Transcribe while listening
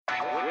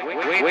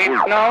We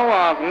know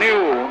of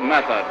new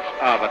methods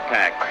of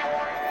attack.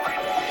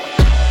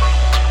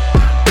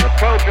 The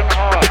Trojan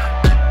horse,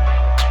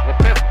 the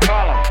fifth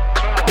column.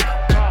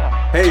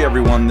 Hey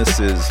everyone, this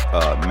is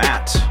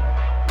Matt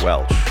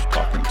Welch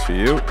talking to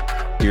you.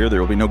 Here, there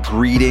will be no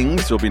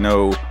greetings, there will be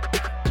no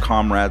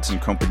comrades and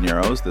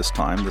compañeros this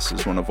time. This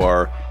is one of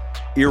our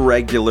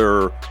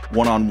irregular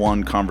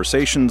one-on-one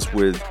conversations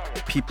with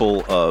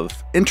people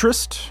of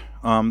interest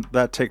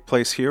that take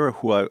place here,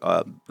 who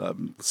are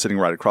sitting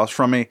right across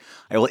from me.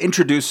 I will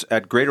introduce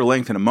at greater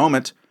length in a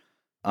moment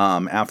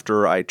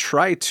after I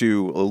try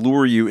to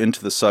lure you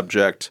into the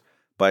subject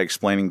by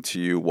explaining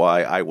to you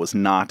why I was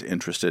not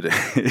interested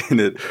in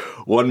it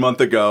 1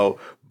 month ago,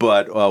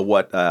 but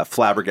what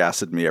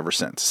flabbergasted me ever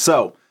since.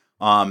 So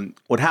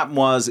what happened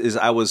is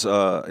I was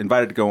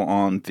invited to go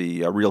on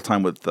the Real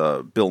Time with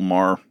Bill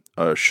Maher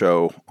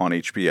show on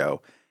HBO.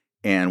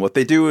 And what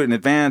they do in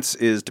advance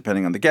is,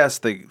 depending on the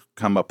guest, they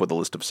come up with a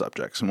list of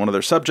subjects. And one of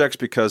their subjects,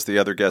 because the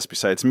other guest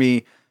besides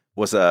me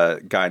was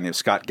a guy named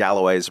Scott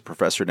Galloway, is a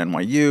professor at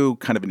NYU,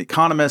 kind of an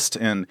economist,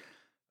 and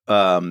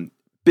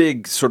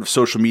big sort of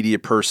social media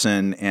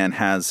person, and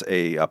has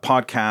a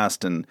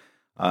podcast and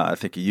I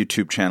think a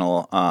YouTube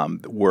channel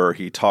where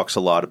he talks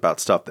a lot about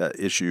stuff that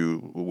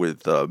issue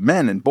with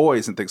men and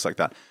boys and things like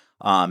that.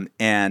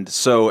 And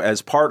so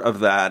as part of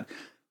that,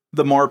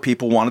 the Maher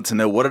people wanted to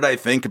know, what did I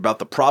think about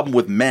the problem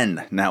with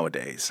men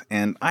nowadays?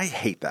 And I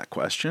hate that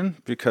question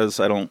because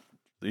I don't,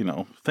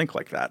 think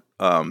like that.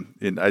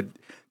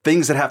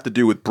 Things that have to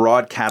do with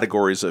broad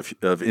categories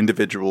of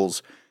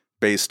individuals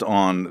based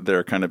on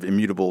their kind of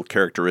immutable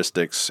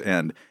characteristics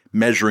and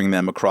measuring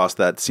them across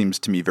that seems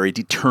to me very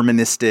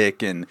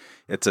deterministic, and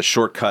it's a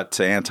shortcut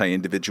to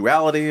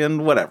anti-individuality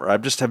and whatever. I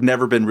just have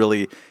never been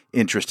really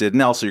interested.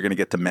 And also you're going to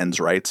get to men's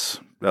rights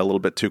a little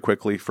bit too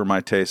quickly for my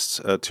tastes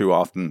too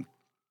often.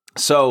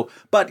 So,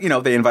 but,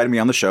 they invited me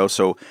on the show,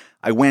 so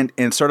I went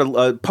and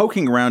started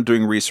poking around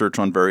doing research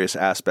on various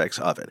aspects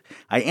of it.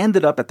 I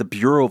ended up at the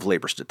Bureau of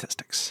Labor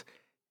Statistics.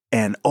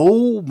 And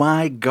oh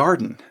my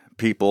garden,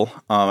 people,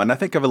 and I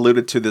think I've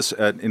alluded to this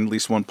in at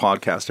least one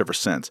podcast ever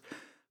since,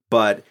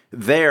 but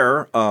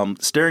there,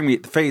 staring me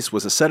at the face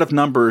was a set of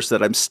numbers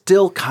that I'm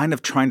still kind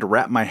of trying to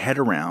wrap my head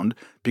around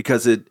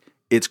because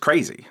it's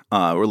crazy,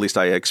 or at least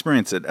I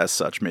experience it as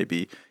such.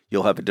 Maybe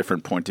you'll have a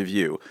different point of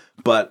view.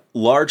 But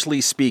largely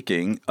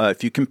speaking,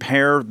 if you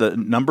compare the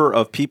number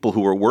of people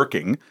who are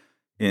working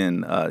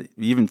in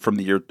even from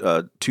the year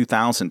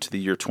 2000 to the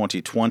year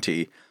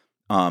 2020,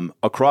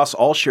 across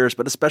all shares,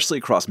 but especially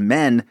across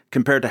men,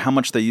 compared to how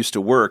much they used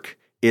to work,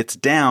 it's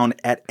down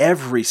at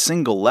every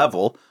single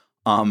level,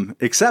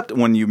 except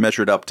when you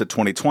measure it up to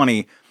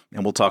 2020,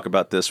 and we'll talk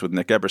about this with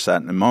Nick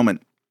Ebersat in a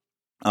moment.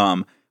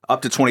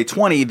 Up to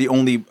 2020, the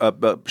only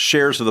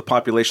shares of the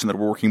population that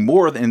were working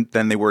more than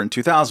they were in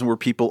 2000 were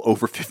people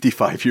over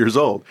 55 years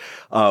old,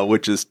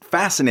 which is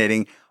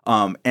fascinating.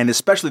 And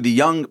especially the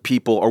young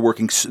people are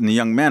working, and the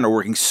young men are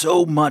working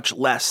so much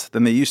less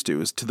than they used to.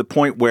 It's to the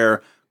point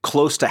where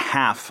close to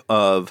half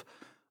of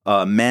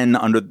men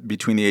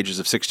between the ages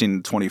of 16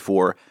 and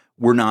 24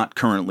 were not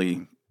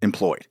currently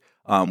employed.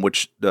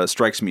 Which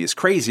strikes me as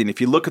crazy. And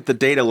if you look at the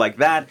data like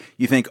that,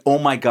 you think, oh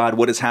my God,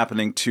 what is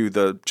happening to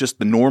the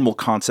normal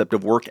concept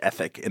of work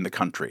ethic in the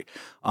country?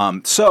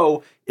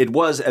 So it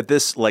was at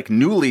this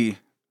newly,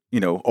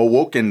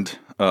 awakened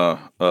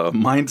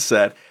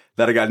mindset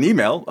that I got an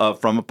email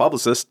from a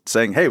publicist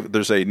saying, hey,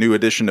 there's a new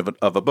edition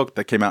of a book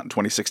that came out in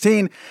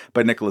 2016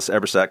 by Nicholas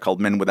Ebersat called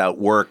Men Without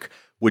Work.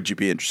 Would you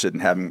be interested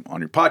in having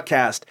on your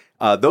podcast?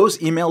 Those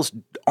emails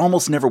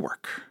almost never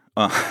work.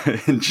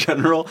 In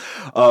general,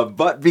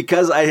 but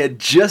because I had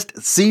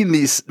just seen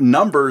these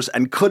numbers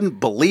and couldn't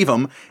believe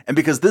them, and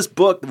because this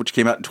book, which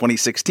came out in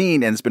 2016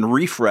 and has been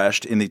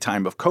refreshed in the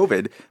time of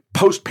COVID,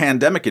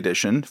 post-pandemic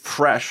edition,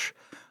 fresh,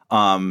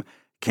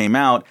 came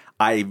out,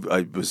 I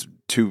was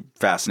too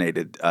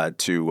fascinated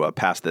to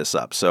pass this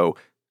up. So,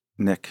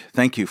 Nick,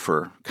 thank you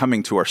for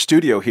coming to our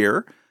studio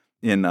here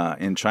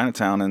in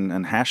Chinatown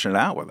and hashing it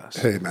out with us.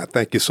 Hey, Matt,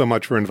 thank you so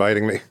much for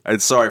inviting me. I'm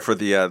sorry for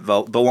the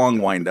long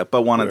wind-up,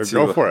 but wanted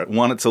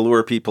to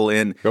lure people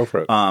in. Go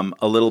for it. A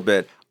little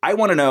bit. I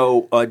want to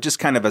know, just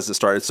kind of as a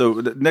start, so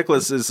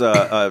Nicholas is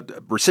a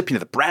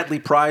recipient of the Bradley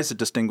Prize, a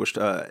distinguished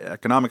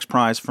economics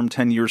prize from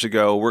 10 years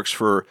ago, works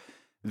for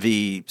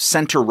the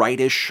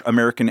center-right-ish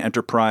American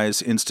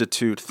Enterprise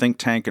Institute think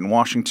tank in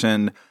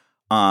Washington.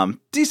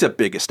 He's a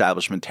big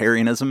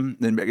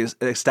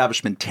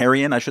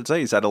establishmentarian, I should say.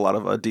 He's had a lot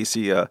of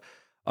DC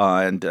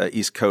and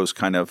East Coast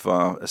kind of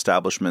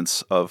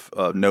establishments of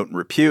note and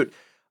repute.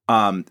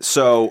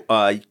 So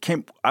I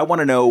want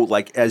to know,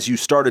 as you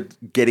started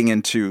getting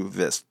into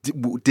this,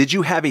 did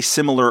you have a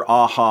similar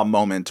aha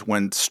moment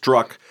when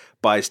struck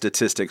by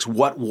statistics?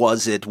 What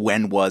was it?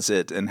 When was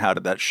it? And how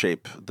did that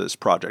shape this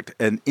project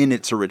and in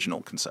its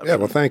original conception? Yeah,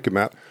 well, thank you,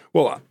 Matt.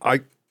 Well,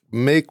 I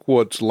make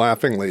what's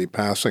laughingly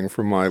passing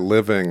for my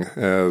living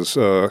as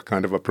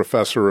kind of a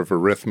professor of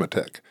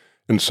arithmetic.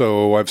 And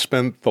so I've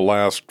spent the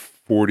last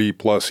 40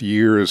 plus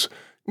years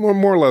more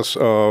or less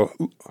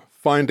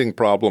finding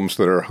problems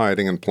that are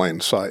hiding in plain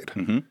sight.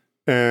 Mm-hmm.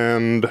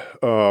 And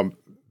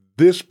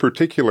this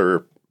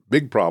particular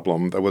big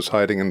problem that was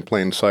hiding in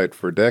plain sight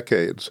for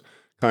decades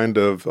kind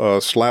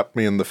of slapped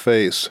me in the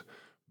face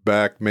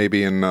back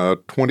maybe in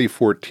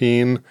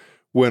 2014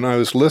 when I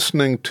was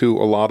listening to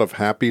a lot of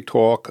happy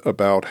talk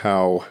about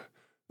how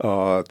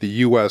the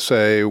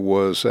USA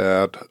was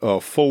at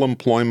full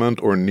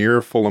employment or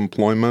near full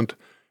employment.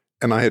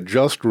 And I had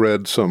just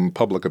read some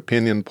public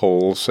opinion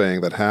polls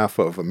saying that half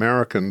of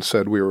Americans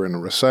said we were in a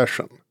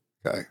recession.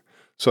 Okay.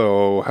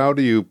 So how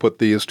do you put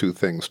these two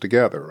things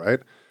together, right?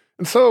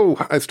 And so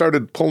I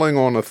started pulling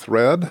on a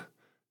thread,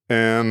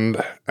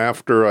 and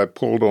after I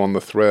pulled on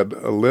the thread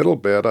a little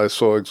bit, I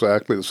saw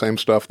exactly the same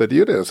stuff that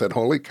you did. I said,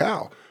 holy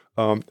cow,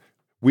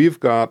 we've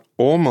got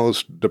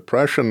almost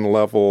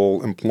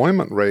depression-level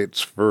employment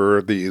rates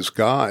for these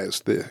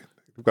guys.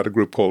 We've got a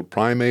group called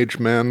prime age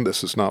men.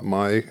 This is not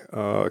my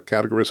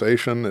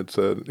categorization. It's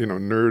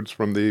nerds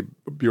from the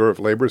Bureau of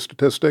Labor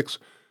Statistics,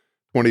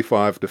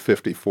 25 to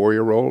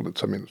 54-year-old.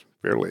 It's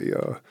fairly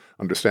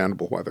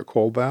understandable why they're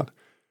called that.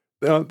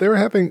 They're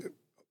having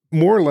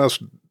more or less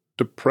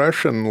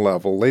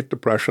late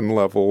depression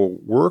level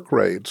work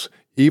rates,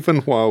 even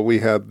while we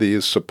had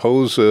these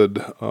supposed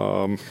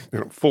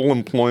full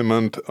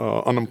employment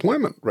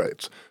unemployment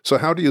rates. So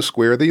how do you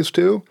square these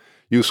two?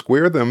 You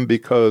square them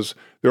because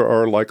there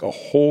are like a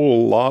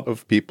whole lot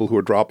of people who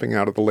are dropping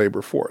out of the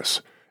labor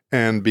force.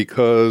 And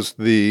because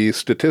the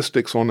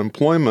statistics on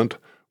employment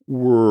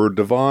were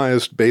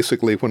devised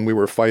basically when we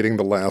were fighting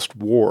the last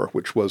war,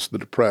 which was the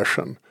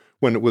Depression,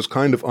 when it was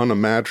kind of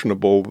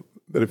unimaginable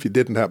that if you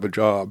didn't have a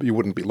job, you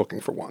wouldn't be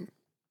looking for one.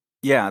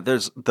 Yeah,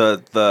 there's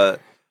the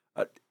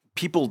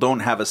people don't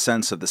have a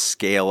sense of the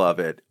scale of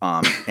it,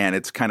 and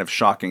it's kind of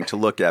shocking to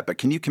look at. But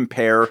can you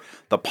compare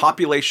the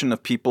population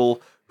of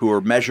people who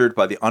are measured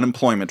by the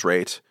unemployment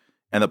rate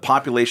and the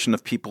population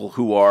of people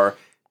who are,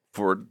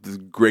 for the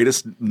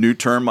greatest new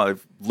term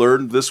I've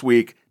learned this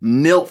week,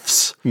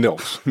 NILFs?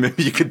 NILFs.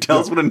 Maybe you could tell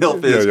us what a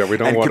NILF is. Yeah, we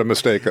don't want to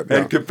mistake it.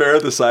 And compare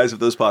the size of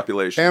those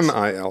populations.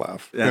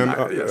 NILF.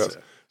 Yes.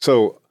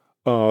 So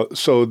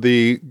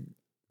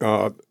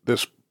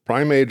this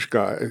prime age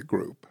guy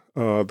group,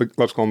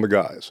 let's call them the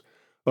guys,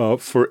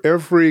 for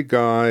every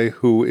guy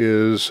who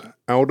is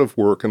out of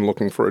work and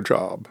looking for a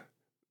job,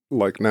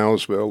 like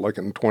Nowsville, like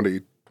in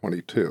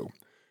 2022,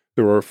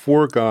 there are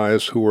 4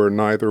 guys who are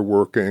neither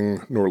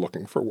working nor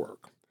looking for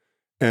work.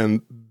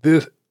 And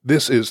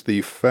this is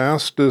the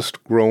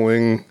fastest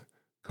growing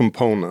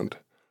component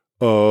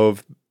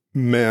of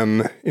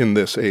men in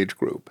this age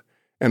group.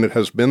 And it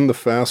has been the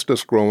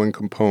fastest growing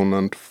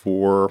component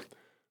for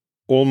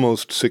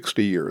almost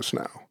 60 years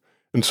now.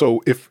 And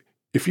so if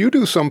you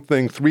do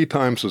something 3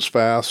 times as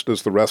fast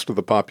as the rest of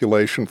the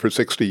population for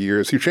 60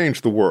 years, you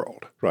change the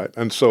world, right?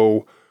 And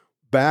so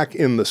back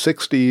in the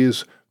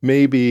 60s,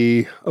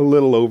 maybe a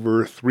little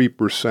over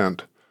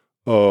 3%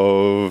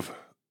 of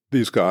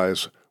these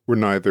guys were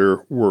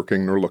neither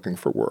working nor looking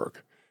for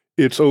work.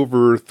 It's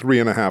over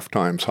 3.5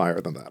 times higher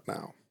than that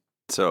now.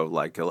 So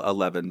like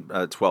 11,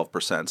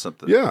 12%,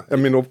 something. Yeah,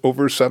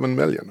 over 7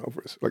 million,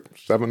 over like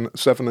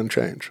seven and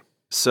change.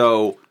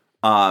 So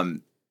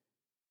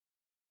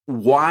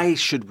why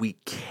should we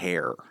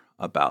care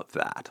about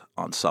that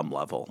on some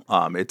level?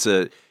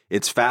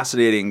 It's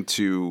fascinating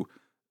to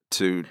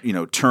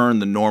turn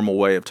the normal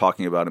way of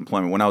talking about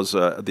employment. When I was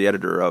the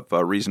editor of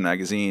Reason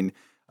magazine,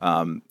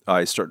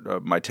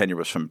 my tenure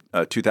was from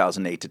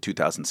 2008 to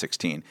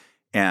 2016,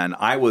 and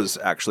I was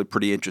actually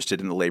pretty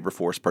interested in the labor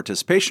force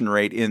participation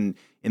rate in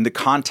the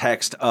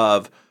context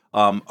of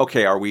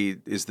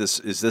is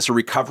this a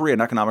recovery,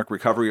 an economic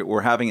recovery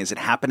we're having? Is it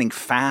happening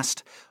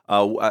fast?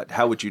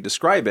 How would you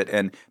describe it?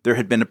 And there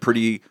had been a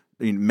pretty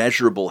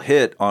measurable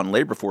hit on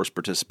labor force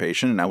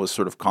participation, and I was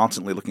sort of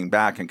constantly looking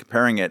back and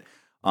comparing it.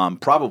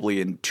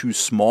 Probably in too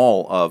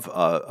small of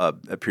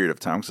a period of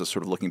time, so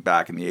sort of looking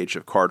back in the age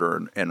of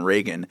Carter and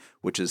Reagan,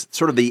 which is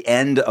sort of the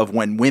end of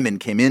when women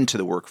came into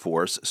the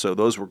workforce. So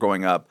those were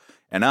going up,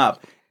 and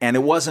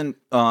it wasn't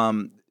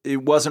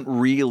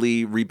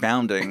really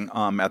rebounding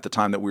at the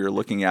time that we were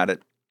looking at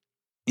it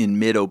in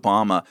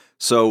mid-Obama.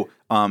 So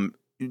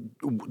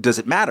does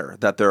it matter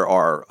that there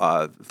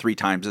are 3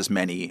 times as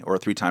many or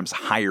 3 times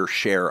higher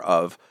share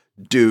of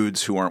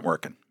dudes who aren't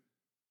working?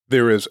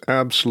 There is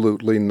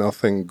absolutely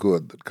nothing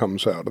good that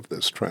comes out of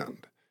this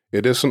trend.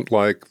 It isn't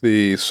like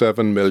the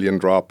 7 million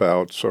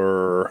dropouts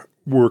are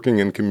working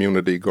in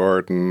community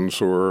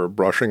gardens or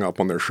brushing up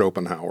on their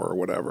Schopenhauer or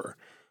whatever.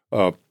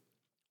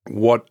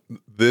 What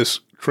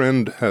this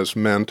trend has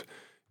meant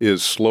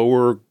is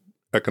slower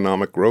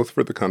economic growth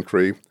for the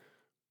country,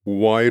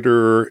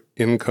 wider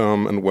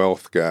income and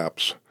wealth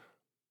gaps,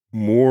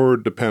 more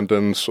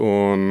dependence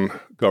on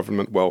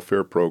government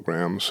welfare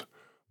programs,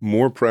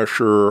 more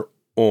pressure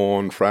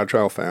on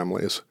fragile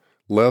families,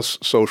 less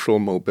social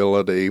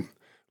mobility,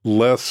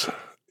 less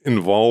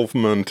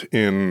involvement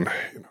in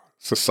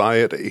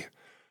society,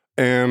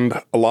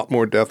 and a lot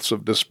more deaths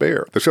of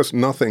despair. There's just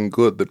nothing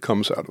good that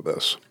comes out of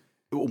this.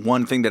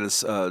 One thing that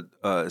is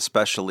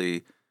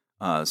especially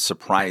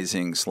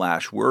surprising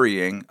 /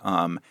 worrying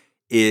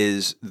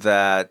is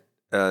that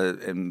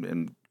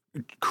and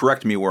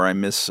correct me where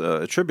I'm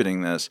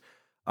misattributing this,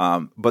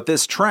 but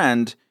this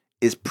trend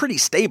is pretty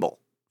stable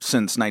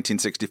since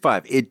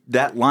 1965.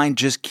 That line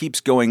just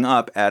keeps going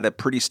up at a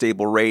pretty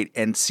stable rate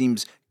and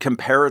seems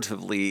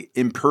comparatively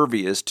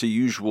impervious to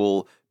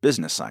usual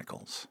business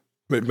cycles.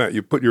 Matt,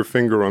 you put your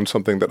finger on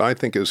something that I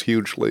think is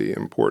hugely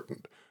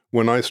important.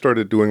 When I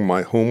started doing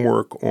my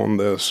homework on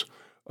this,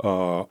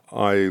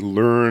 I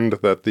learned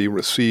that the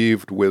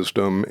received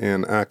wisdom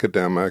in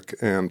academic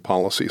and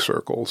policy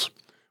circles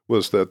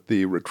was that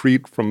the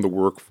retreat from the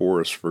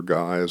workforce for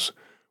guys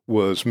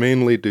was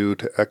mainly due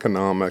to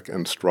economic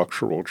and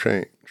structural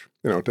change,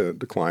 to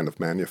decline of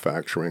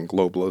manufacturing,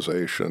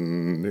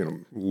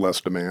 globalization,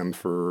 less demand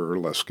for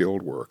less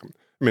skilled work.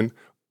 I mean,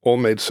 all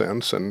made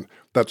sense, and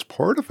that's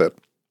part of it,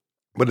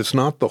 but it's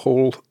not the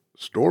whole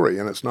story,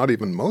 and it's not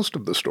even most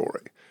of the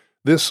story.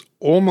 This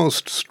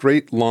almost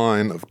straight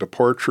line of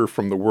departure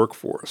from the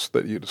workforce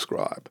that you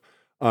describe,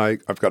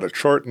 I've got a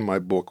chart in my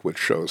book which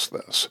shows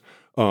this.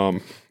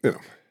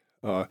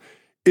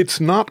 It's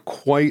not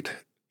quite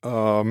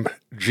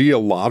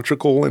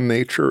geological in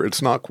nature.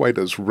 It's not quite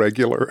as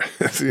regular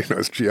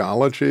as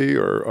geology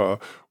or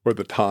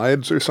the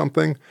tides or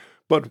something.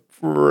 But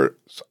for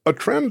a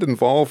trend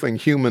involving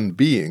human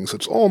beings,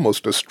 it's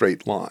almost a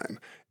straight line.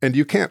 And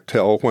you can't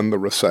tell when the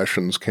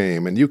recessions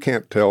came, and you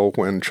can't tell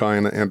when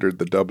China entered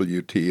the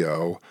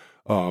WTO.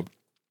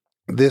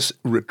 This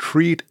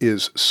retreat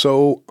is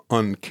so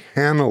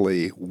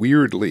uncannily,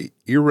 weirdly,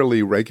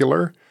 eerily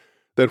regular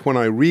that when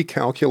I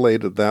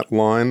recalculated that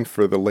line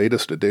for the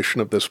latest edition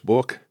of this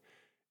book,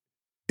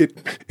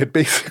 it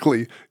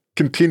basically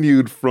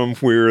continued from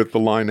where the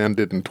line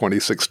ended in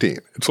 2016.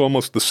 It's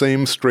almost the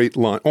same straight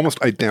line,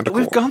 almost identical.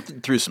 We've gone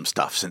through some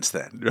stuff since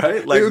then,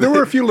 right? There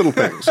were a few little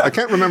things. I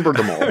can't remember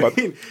them all. But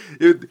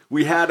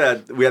we had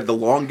the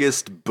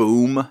longest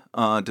boom,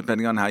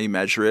 depending on how you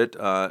measure it,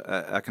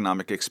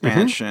 economic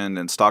expansion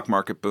and stock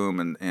market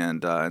boom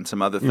and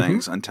some other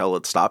things until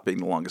it stopped being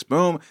the longest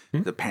boom.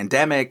 The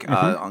pandemic,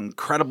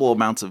 incredible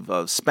amounts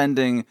of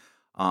spending.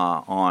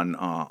 On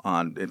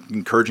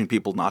encouraging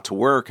people not to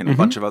work and a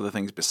bunch of other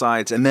things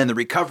besides, and then the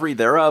recovery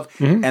thereof,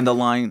 and the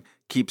line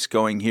keeps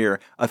going here.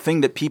 A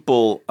thing that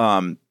people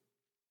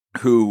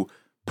who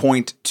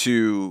point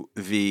to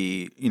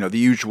the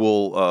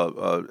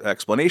usual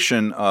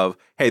explanation of,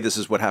 hey, this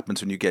is what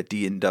happens when you get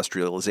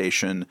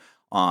deindustrialization,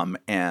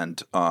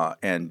 and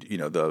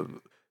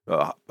the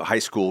high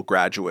school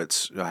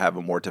graduates have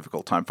a more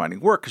difficult time finding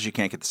work because you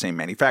can't get the same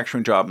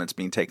manufacturing job and it's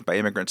being taken by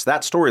immigrants.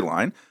 That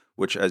storyline,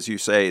 which, as you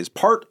say, is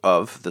part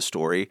of the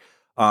story.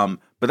 But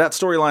that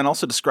storyline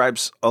also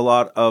describes a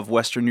lot of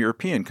Western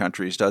European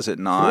countries, does it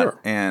not?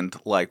 Sure. And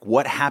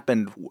what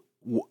happened?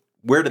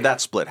 Where did that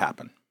split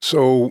happen?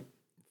 So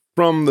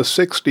from the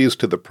 60s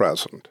to the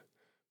present,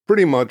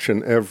 pretty much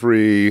in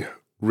every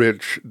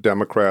rich,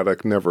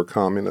 democratic, never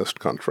communist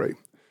country,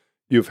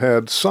 you've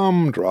had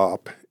some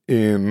drop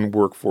in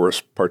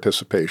workforce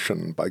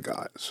participation by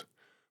guys.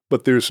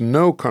 But there's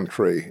no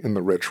country in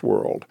the rich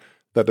world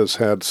that has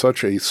had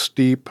such a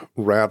steep,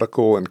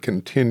 radical, and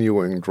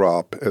continuing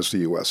drop as the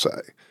USA.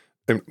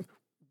 And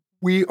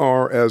we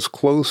are as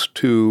close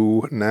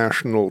to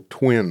national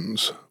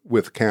twins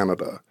with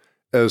Canada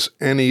as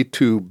any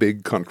two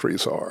big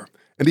countries are.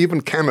 And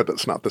even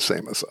Canada's not the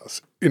same as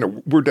us.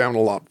 We're down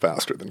a lot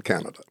faster than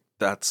Canada.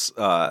 That's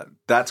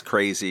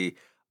crazy.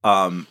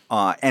 And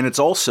it's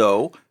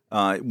also,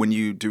 when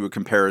you do a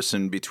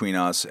comparison between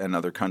us and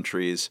other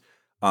countries,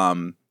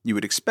 you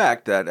would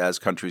expect that as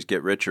countries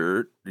get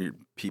richer,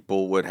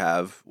 people would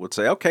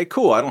say, okay,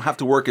 cool, I don't have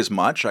to work as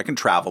much. I can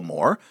travel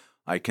more.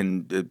 I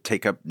can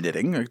take up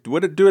knitting. Do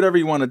whatever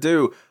you want to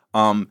do.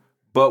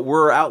 But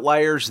we're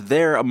outliers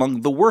there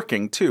among the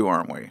working too,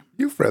 aren't we?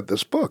 You've read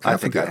this book. I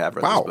think I have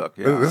read this book.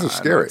 Yeah, this is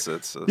scary.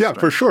 It's yeah,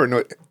 for sure.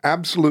 No,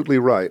 absolutely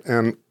right.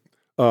 And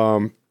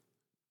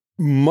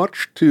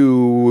much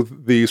to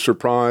the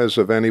surprise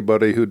of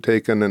anybody who'd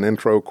taken an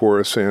intro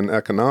course in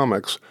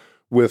economics,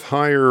 with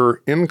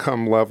higher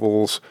income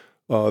levels,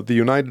 the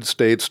United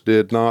States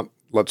did not,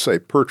 let's say,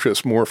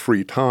 purchase more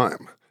free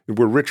time.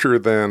 We're richer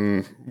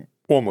than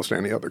almost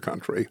any other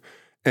country.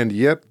 And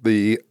yet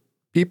the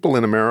people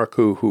in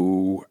America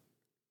who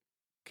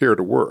care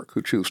to work,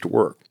 who choose to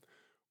work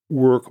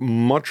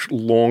much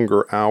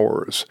longer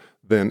hours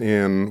than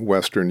in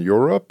Western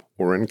Europe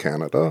or in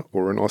Canada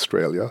or in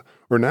Australia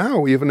or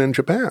now even in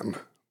Japan.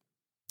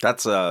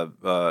 That's,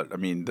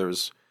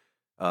 there's...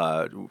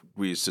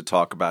 we used to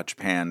talk about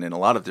Japan in a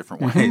lot of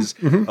different ways.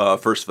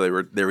 First, they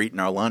were eating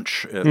our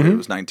lunch. It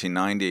was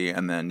 1990,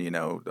 and then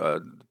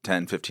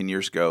 10, 15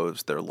 years ago, it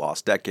was their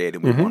lost decade,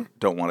 and we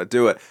don't want to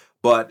do it.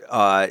 But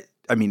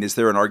is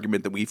there an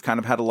argument that we've kind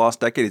of had a lost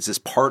decade? Is this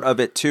part of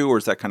it too, or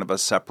is that kind of a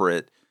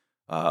separate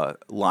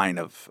line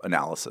of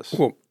analysis?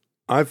 Well,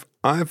 I've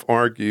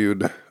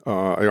argued.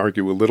 I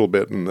argue a little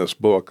bit in this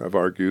book. I've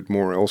argued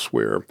more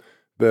elsewhere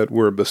that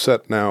we're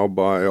beset now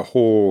by a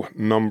whole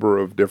number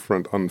of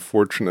different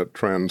unfortunate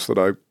trends that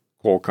I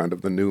call kind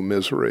of the new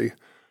misery.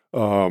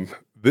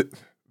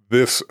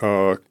 This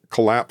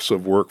collapse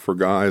of work for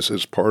guys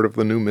is part of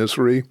the new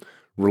misery.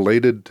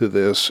 related to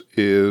this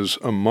is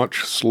a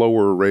much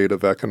slower rate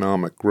of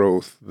economic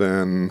growth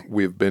than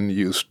we've been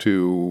used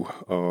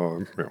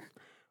to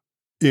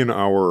in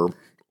our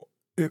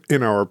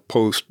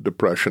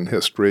post-Depression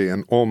history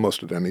and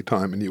almost at any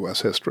time in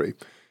U.S. history.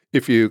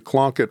 If you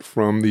clock it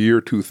from the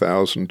year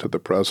 2000 to the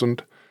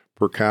present,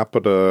 per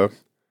capita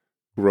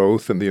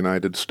growth in the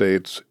United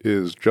States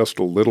is just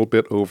a little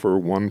bit over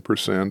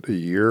 1% a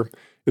year.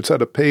 It's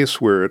at a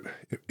pace where,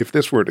 if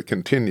this were to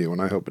continue,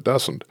 and I hope it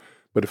doesn't,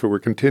 but if it were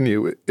to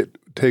continue, it'd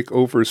take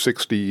over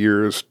 60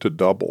 years to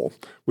double,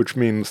 which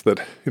means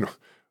that,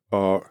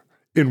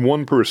 in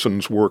one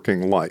person's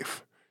working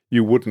life,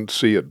 you wouldn't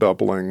see a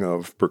doubling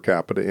of per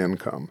capita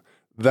income.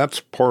 That's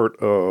part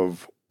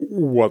of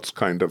what's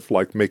kind of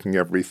like making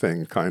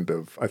everything kind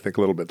of, I think, a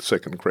little bit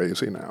sick and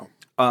crazy now.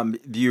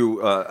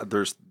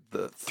 There's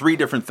the three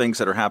different things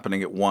that are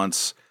happening at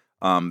once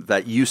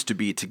that used to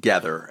be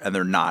together, and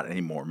they're not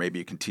anymore. Maybe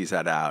you can tease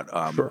that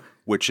out, Sure.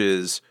 Which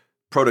is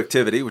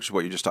productivity, which is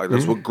what you just talked about.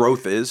 That's what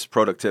growth is,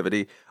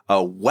 productivity,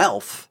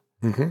 wealth,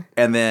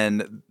 and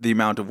then the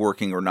amount of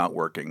working or not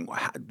working.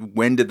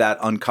 When did that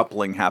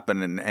uncoupling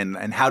happen,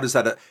 and how does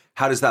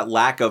that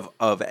lack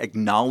of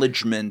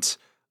acknowledgement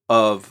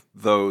of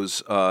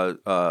those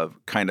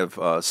kind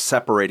of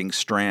separating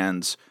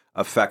strands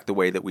affect the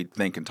way that we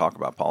think and talk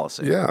about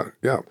policy?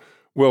 Yeah.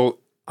 Well,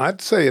 I'd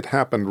say it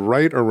happened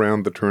right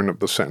around the turn of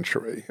the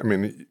century. I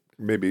mean,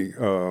 maybe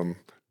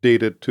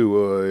dated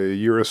to a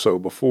year or so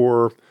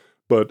before,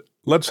 but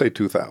let's say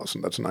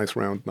 2000. That's a nice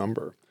round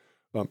number.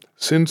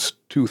 Since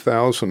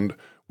 2000,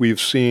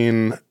 we've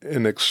seen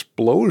an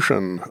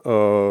explosion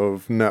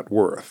of net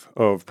worth,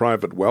 of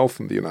private wealth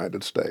in the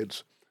United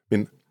States. I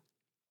mean,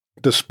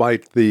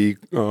 despite the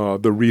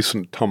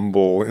recent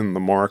tumble in the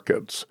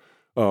markets,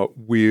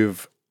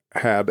 we've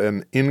had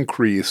an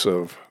increase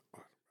of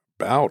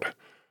about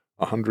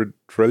 $100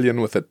 trillion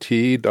with a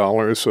T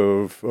dollars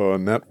of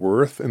net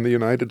worth in the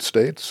United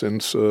States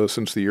since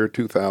the year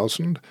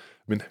 2000. I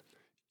mean,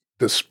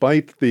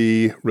 despite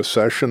the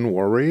recession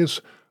worries,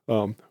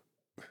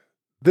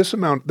 this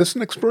is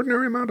an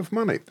extraordinary amount of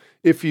money.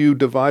 If you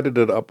divided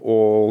it up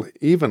all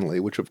evenly,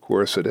 which of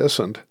course it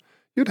isn't,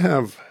 you'd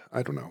have,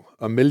 I don't know,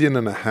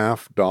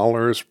 $1.5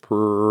 million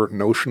per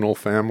notional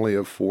family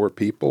of 4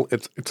 people.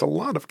 It's a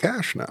lot of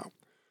cash now.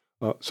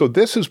 So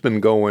this has been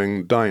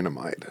going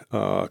dynamite,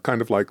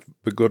 kind of like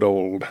the good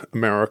old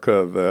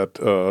America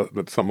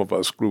that some of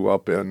us grew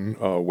up in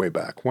way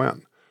back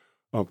when.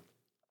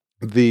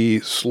 The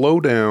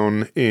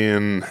slowdown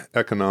in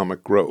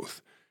economic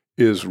growth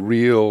is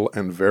real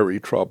and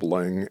very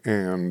troubling,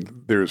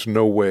 and there's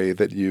no way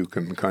that you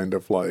can kind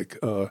of like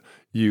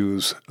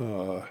use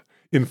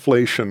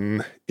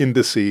inflation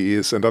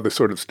indices and other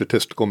sort of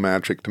statistical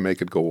magic to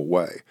make it go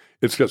away.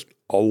 It's just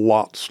a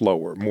lot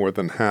slower, more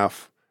than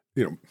half,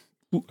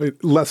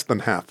 less than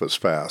half as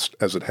fast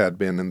as it had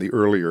been in the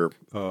earlier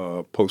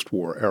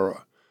post-war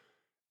era.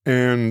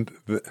 And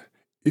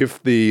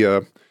if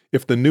the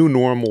new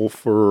normal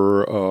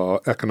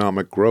for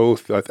economic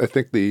growth, I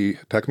think the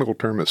technical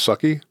term is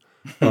sucky.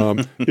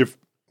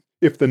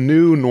 If the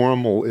new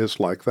normal is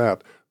like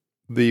that,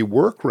 the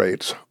work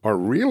rates are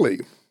really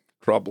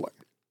troubling.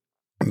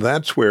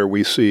 That's where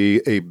we see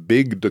a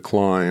big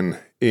decline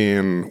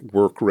in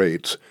work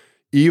rates,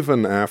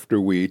 even after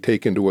we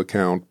take into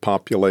account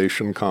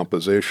population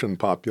composition,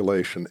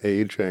 population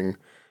aging.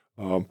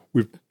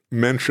 We've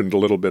mentioned a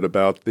little bit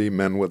about the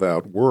men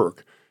without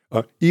work.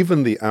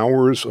 Even the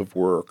hours of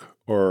work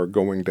are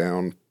going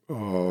down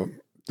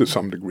to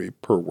some degree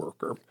per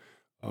worker.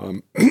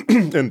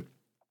 And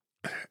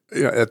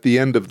at the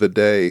end of the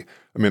day,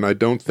 I mean, I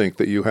don't think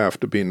that you have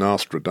to be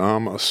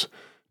Nostradamus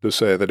to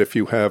say that if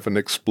you have an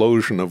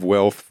explosion of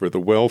wealth for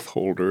the wealth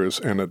holders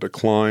and a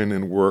decline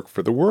in work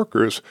for the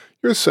workers,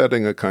 you're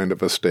setting a kind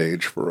of a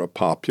stage for a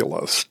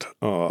populist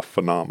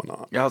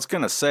phenomenon. Yeah, I was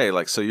going to say,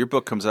 so your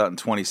book comes out in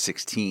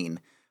 2016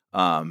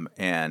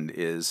 and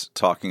is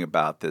talking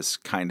about this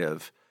kind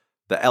of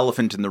the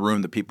elephant in the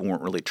room that people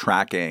weren't really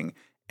tracking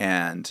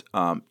and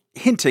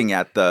hinting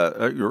at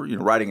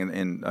writing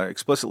in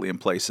explicitly in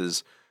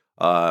places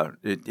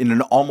in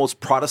an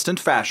almost Protestant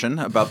fashion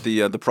about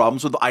the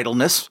problems with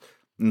idleness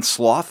and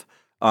sloth,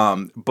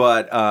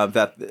 but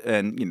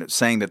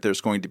saying that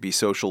there's going to be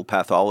social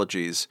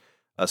pathologies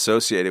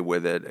associated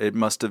with it. It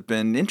must have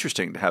been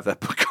interesting to have that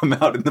book come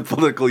out in the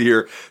political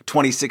year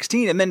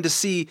 2016, and then to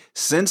see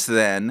since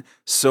then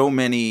so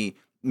many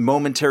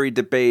momentary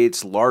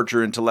debates,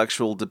 larger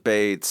intellectual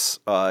debates,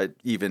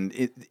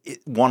 even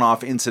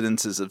one-off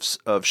incidences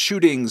of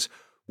shootings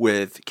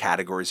with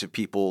categories of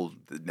people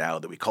now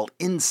that we call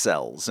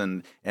incels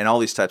and all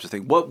these types of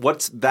things.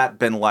 What's that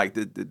been like?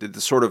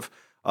 The sort of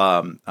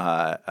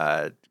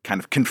kind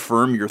of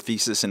confirm your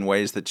thesis in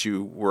ways that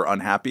you were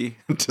unhappy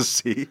to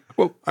see?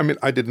 Well, I mean,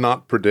 I did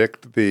not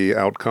predict the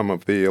outcome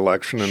of the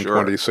election in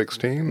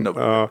 2016.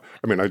 No.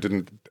 I mean, I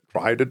didn't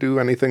try to do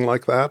anything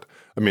like that.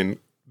 I mean,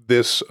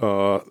 this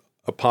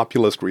a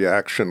populist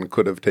reaction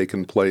could have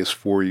taken place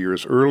 4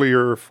 years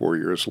earlier, 4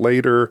 years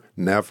later,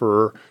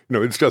 never.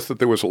 It's just that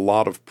there was a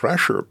lot of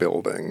pressure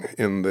building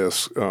in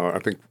this, I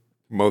think,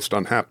 most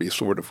unhappy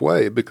sort of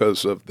way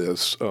because of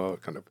this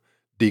kind of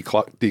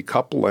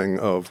decoupling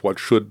of what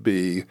should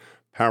be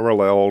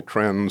parallel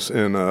trends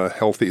in a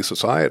healthy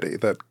society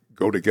that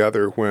go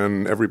together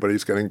when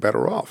everybody's getting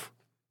better off.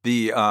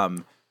 There's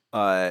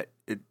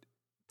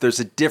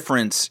a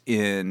difference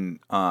in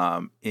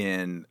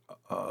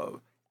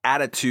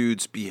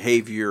attitudes,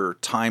 behavior,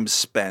 time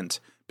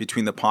spent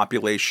between the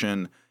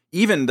population,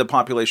 even the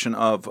population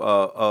of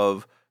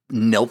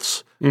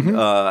NILFs,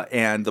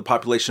 and the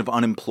population of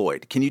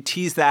unemployed. Can you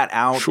tease that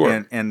out?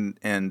 Sure.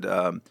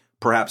 And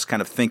perhaps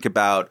kind of think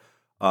about,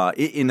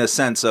 in a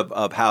sense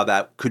of how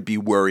that could be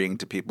worrying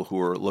to people who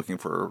are looking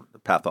for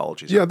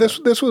pathologies? Yeah,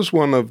 this was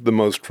one of the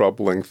most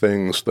troubling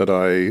things that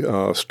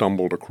I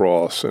stumbled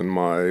across in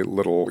my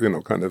little,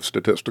 kind of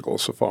statistical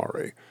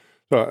safari.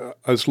 I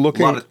was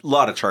looking... A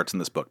lot of charts in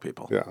this book,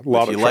 people. Yeah, a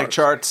lot of charts. If you like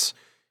charts,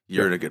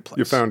 you're in a good place.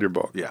 You found your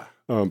book. Yeah.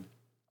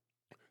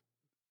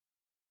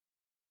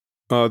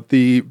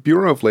 The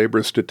Bureau of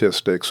Labor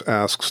Statistics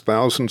asks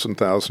thousands and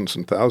thousands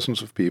and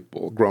thousands of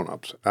people,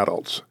 grown-ups,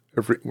 adults,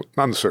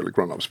 not necessarily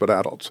grown-ups, but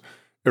adults,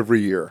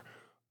 every year,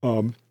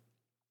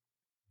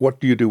 what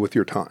do you do with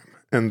your time?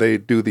 And they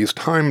do these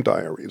time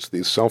diaries,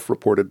 these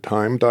self-reported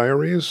time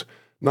diaries,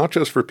 not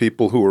just for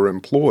people who are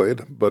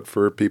employed, but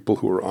for people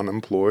who are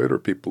unemployed or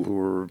people who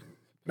are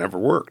never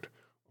worked,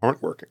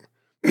 aren't working.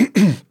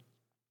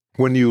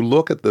 When you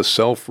look at the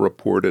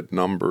self-reported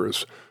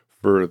numbers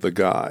for the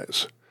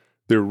guys,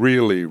 they're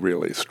really,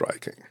 really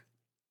striking.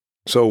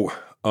 So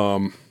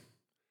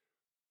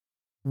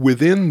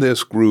within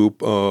this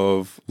group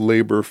of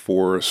labor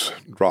force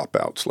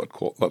dropouts,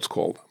 let's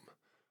call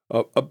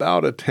them,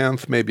 about a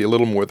tenth, maybe a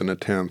little more than a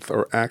tenth,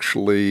 are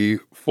actually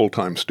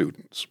full-time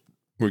students.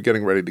 We're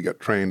getting ready to get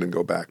trained and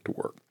go back to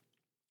work.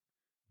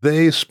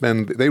 They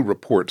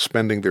report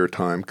spending their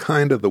time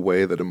kind of the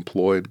way that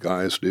employed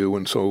guys do,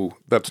 and so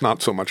that's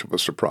not so much of a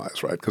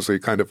surprise, right? Because they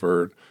kind of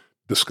are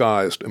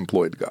disguised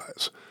employed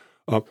guys.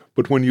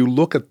 But when you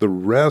look at the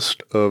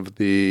rest of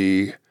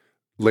the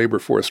labor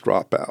force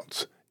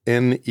dropouts,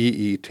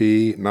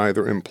 NEET,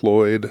 neither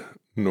employed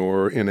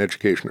nor in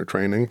education or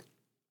training,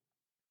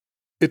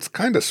 it's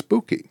kind of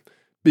spooky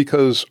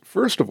because,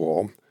 first of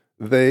all,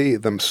 they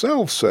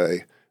themselves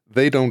say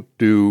they don't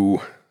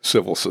do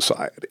civil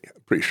society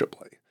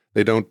appreciably.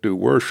 They don't do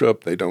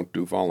worship. They don't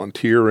do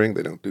volunteering.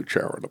 They don't do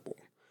charitable.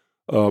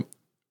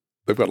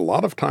 They've got a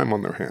lot of time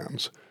on their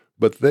hands,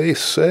 but they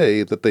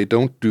say that they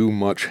don't do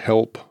much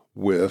help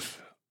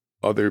with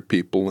other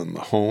people in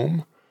the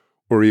home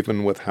or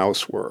even with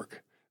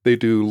housework. They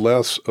do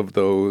less of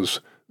those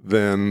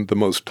than the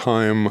most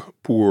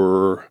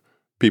time-poor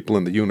people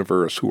in the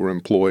universe who are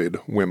employed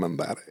women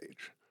that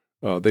age.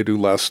 They do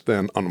less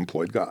than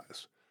unemployed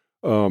guys.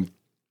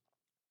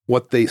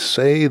 What they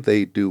say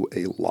they do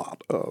a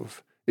lot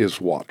of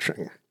is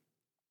watching.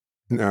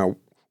 Now,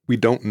 we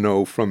don't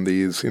know from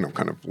these,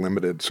 kind of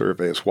limited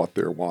surveys what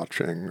they're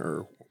watching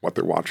or what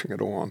they're watching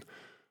it on,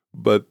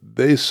 but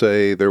they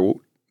say they're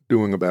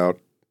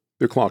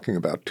clocking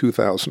about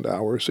 2,000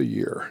 hours a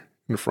year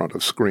in front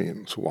of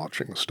screens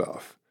watching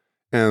stuff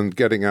and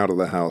getting out of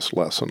the house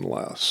less and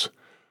less.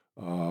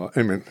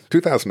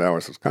 2,000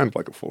 hours is kind of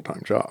like a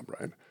full-time job,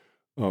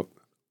 right?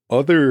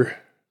 Other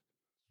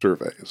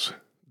surveys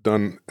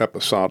done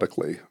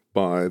episodically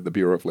by the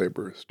Bureau of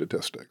Labor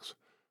Statistics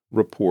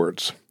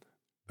reports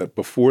that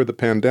before the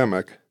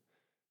pandemic,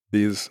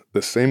 the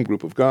same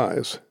group of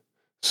guys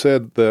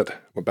said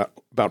that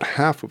about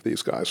half of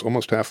these guys,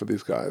 almost half of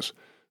these guys,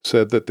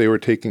 said that they were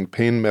taking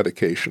pain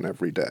medication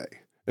every day.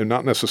 And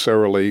not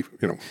necessarily,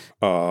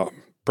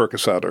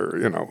 Percocet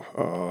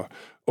or,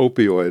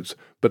 opioids,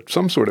 but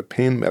some sort of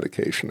pain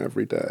medication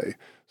every day.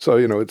 So,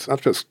 it's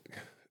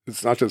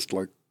not just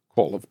like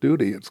Call of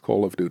Duty, it's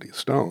Call of Duty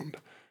stoned.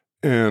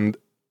 And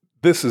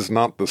this is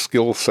not the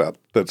skill set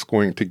that's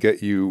going to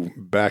get you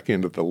back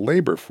into the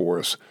labor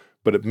force,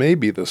 but it may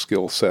be the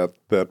skill set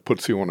that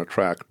puts you on a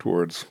track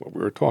towards what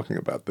we were talking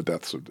about, the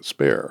deaths of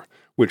despair,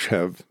 which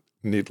have,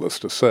 needless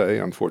to say,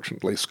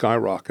 unfortunately,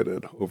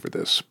 skyrocketed over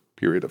this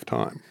period of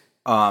time.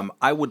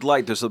 I would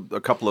like, there's a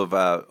couple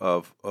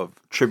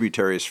of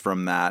tributaries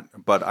from that,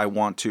 but I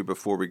want to,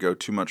 before we go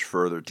too much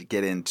further, to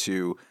get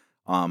into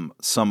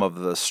some of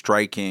the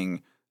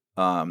striking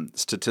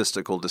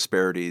statistical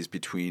disparities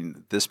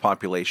between this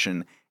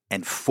population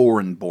and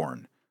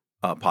foreign-born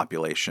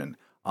population.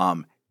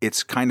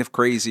 It's kind of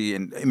crazy,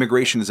 and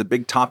immigration is a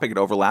big topic. It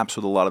overlaps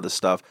with a lot of this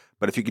stuff,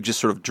 but if you could just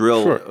sort of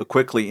drill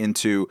quickly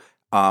into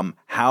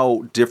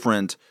how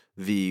different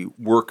the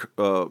work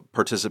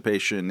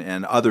participation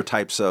and other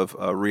types of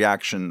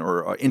reaction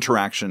or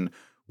interaction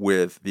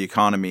with the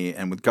economy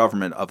and with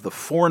government of the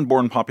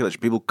foreign-born population,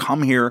 people who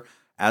come here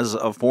as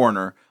a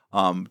foreigner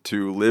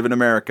to live in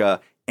America,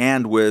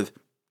 and with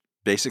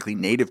basically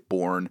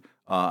native-born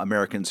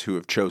Americans who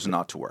have chosen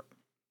not to work.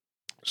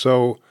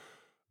 So,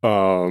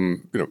 a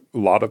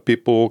lot of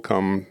people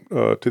come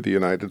to the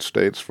United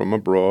States from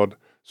abroad.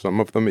 Some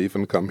of them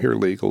even come here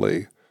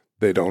legally.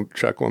 They don't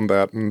check on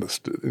that, and the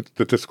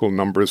statistical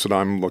numbers that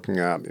I'm looking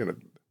at,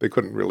 they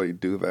couldn't really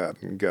do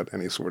that and get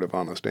any sort of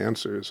honest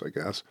answers, I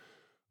guess.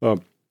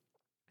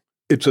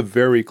 It's a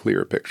very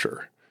clear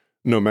picture.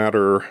 No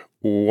matter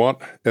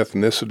what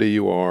ethnicity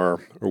you are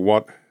or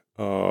what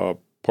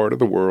part of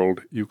the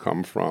world you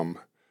come from,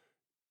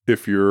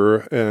 if you're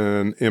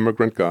an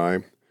immigrant guy,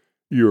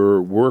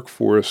 your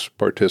workforce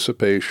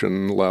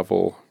participation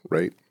level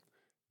rate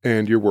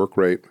and your work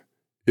rate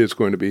is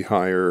going to be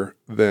higher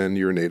than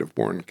your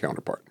native-born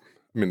counterpart.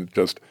 I mean,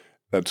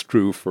 that's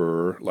true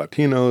for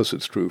Latinos,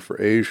 it's true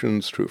for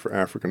Asians, true for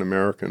African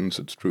Americans,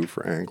 it's true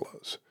for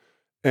Anglos.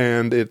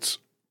 And it's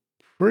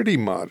pretty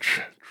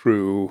much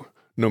true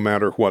no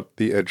matter what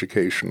the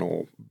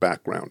educational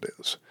background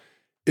is.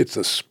 It's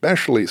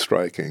especially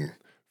striking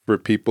for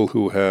people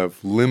who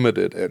have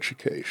limited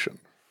education,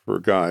 for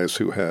guys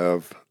who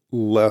have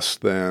less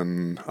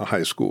than a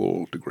high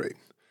school degree.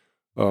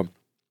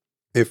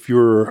 If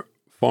you're a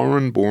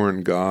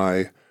foreign-born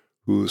guy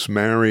who's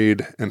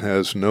married and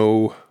has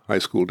no high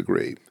school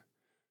degree,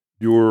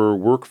 your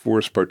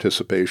workforce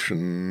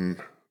participation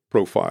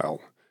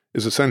profile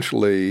is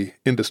essentially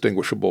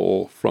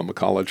indistinguishable from a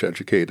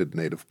college-educated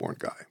native-born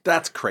guy.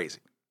 That's crazy.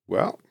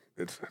 Well,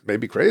 it's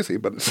maybe crazy,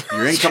 but it's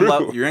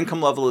your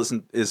income level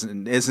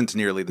isn't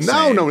nearly the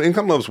same. No,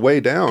 income level's way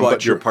down.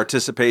 But your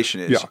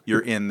participation is. Yeah.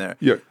 You're in there.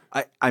 Yeah.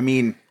 I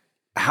mean,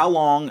 how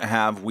long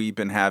have we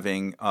been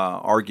having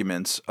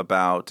arguments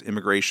about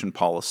immigration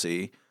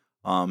policy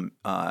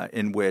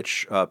in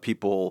which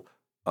people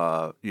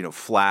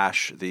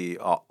flash the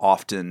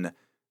often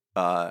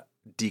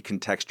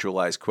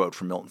decontextualized quote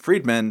from Milton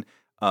Friedman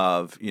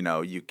of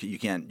you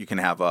can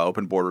have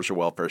open borders or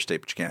welfare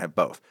state, but you can't have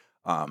both.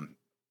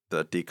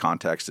 The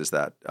decontext is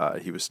that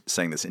he was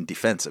saying this in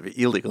defense of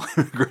illegal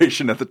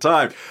immigration at the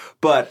time,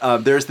 but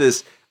there's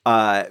this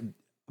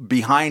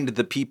behind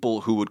the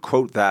people who would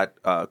quote that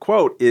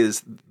quote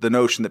is the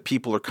notion that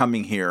people are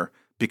coming here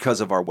because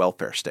of our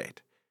welfare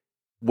state.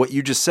 What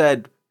you just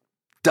said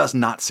does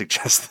not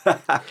suggest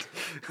that.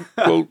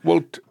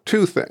 well,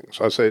 two things.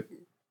 I'll say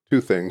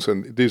two things,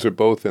 and these are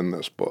both in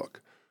this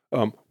book.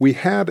 We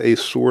had a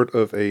sort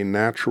of a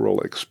natural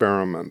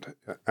experiment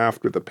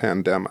after the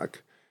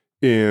pandemic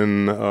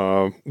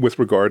with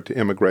regard to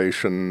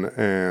immigration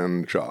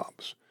and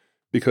jobs,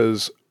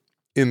 because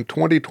in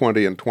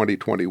 2020 and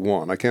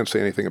 2021, I can't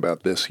say anything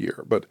about this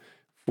year, but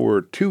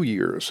for 2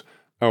 years,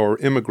 our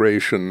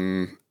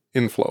immigration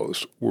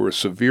inflows were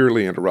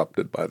severely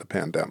interrupted by the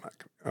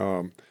pandemic.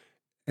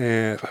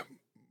 And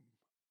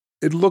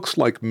it looks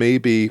like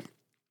maybe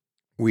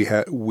we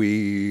had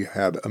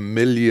 1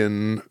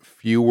 million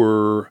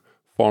fewer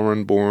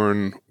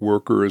foreign-born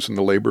workers in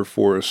the labor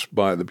force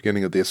by the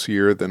beginning of this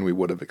year than we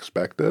would have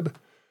expected.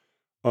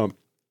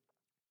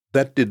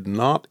 That did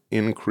not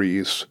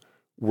increase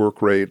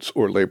work rates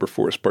or labor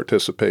force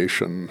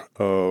participation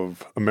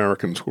of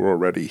Americans who are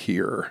already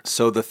here.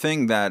 So the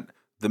thing that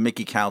the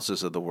Mickey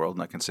Kouses of the world,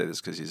 and I can say this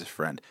because he's a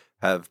friend,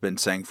 have been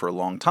saying for a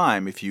long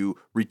time, if you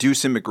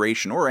reduce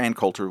immigration, or Ann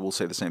Coulter will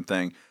say the same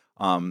thing,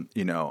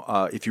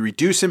 if you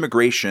reduce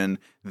immigration,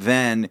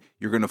 then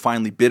you're going to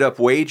finally bid up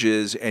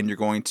wages, and you're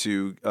going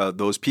to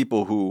those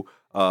people who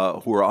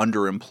are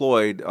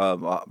underemployed,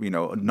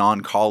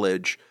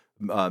 non-college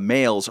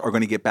males are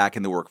going to get back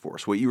in the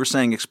workforce. What you were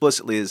saying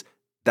explicitly is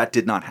that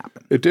did not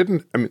happen. It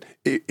didn't. I mean,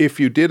 if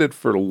you did it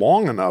for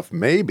long enough,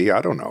 maybe,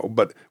 I don't know,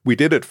 but we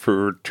did it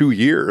for 2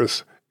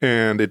 years,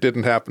 and it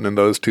didn't happen in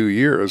those 2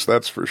 years.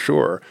 That's for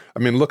sure. I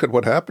mean, look at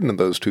what happened in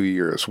those 2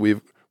 years.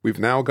 We've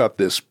now got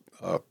this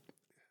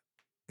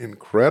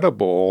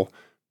incredible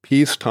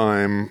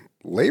peacetime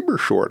labor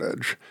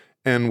shortage,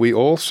 and we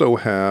also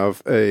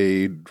have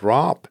a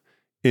drop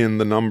in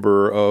the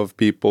number of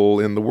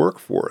people in the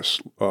workforce,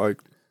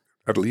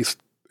 at least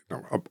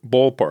a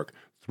ballpark,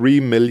 3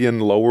 million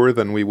lower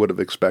than we would have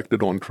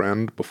expected on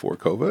trend before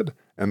COVID,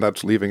 and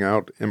that's leaving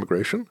out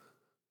immigration.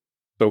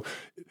 So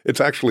it's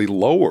actually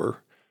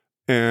lower,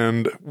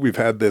 and we've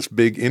had this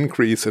big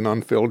increase in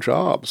unfilled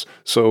jobs.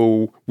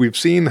 So we've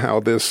seen how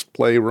this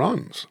play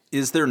runs.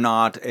 Is there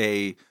not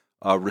a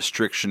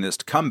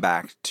restrictionist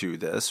comeback to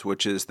this,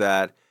 which is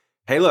that,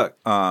 hey, look,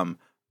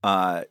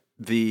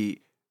 the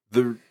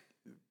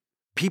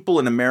people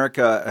in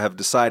America have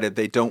decided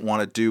they don't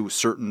want to do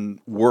certain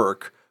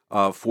work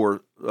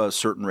for a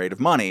certain rate of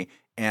money,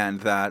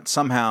 and that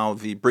somehow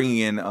the bringing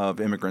in of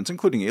immigrants,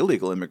 including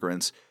illegal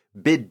immigrants,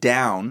 bid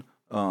down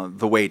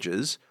the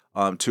wages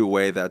to a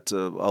way that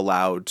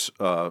allowed,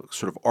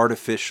 sort of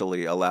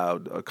artificially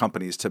allowed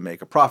companies to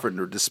make a profit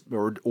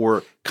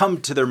or come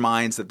to their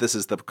minds that this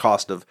is the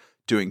cost of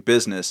doing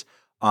business.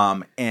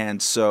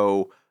 And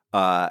so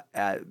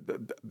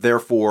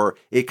therefore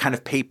it kind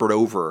of papered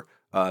over,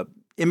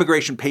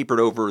 immigration papered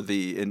over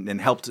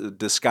and helped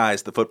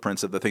disguise the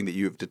footprints of the thing that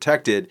you've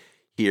detected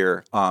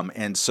here.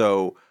 And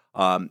so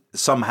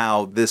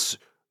somehow this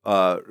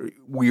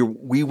we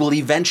will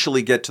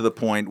eventually get to the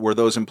point where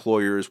those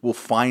employers will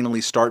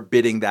finally start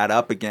bidding that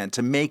up again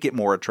to make it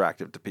more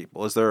attractive to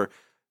people. Is there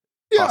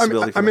Yeah,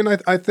 possibility?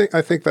 I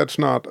think that's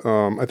not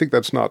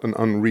an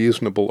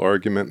unreasonable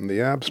argument in the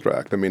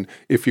abstract. I mean,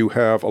 if you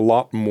have a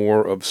lot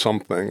more of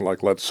something,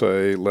 like let's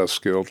say less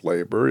skilled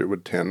labor, it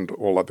would tend,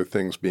 all other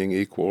things being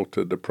equal,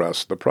 to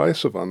depress the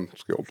price of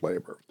unskilled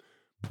labor.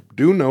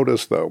 Do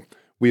notice, though,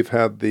 we've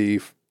had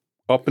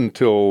up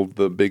until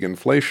the big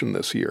inflation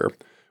this year,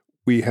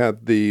 we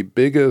had the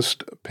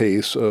biggest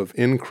pace of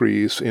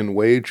increase in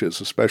wages,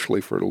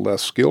 especially for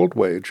less skilled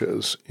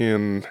wages,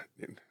 in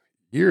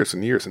years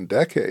and years and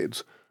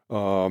decades,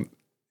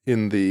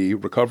 in the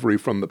recovery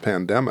from the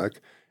pandemic,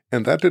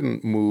 and that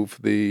didn't move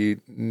the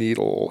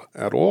needle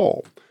at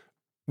all.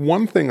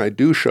 One thing I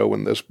do show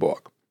in this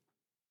book,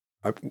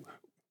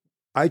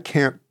 I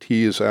can't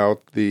tease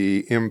out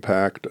the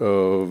impact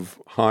of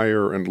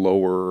higher and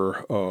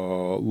lower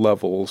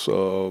levels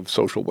of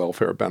social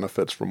welfare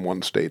benefits from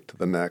one state to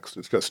the next.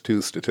 It's just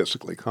too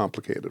statistically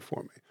complicated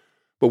for me.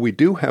 But we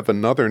do have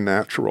another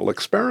natural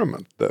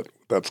experiment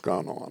that's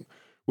gone on,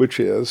 which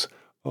is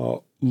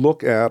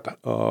look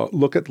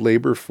at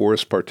labor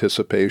force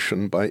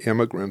participation by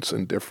immigrants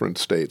in different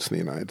states in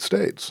the United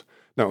States.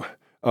 Now,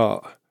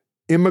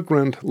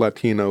 immigrant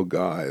Latino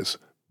guys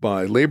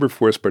by labor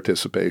force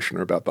participation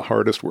are about the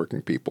hardest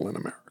working people in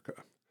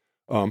America.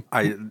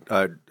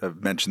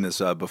 I've mentioned this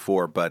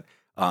before, but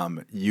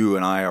you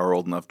and I are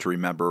old enough to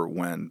remember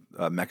when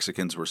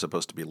Mexicans were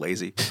supposed to be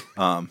lazy.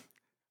 And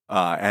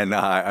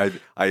I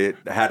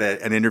had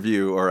an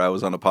interview, or I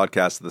was on a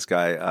podcast with this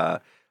guy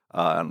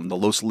on the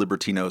Los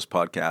Libertinos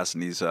podcast,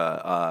 and he's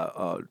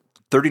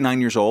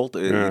 39 years old.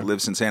 He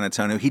lives in San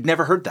Antonio. He'd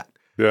never heard that.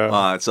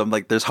 Yeah. So I'm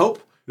like, there's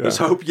hope. Yeah. There's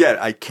hope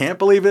yet. I can't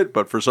believe it,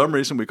 but for some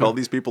reason we call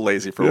these people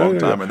lazy for a long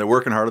time, and they're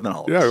working harder than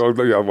all of us.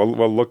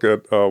 Well, look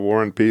at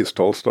War and Peace.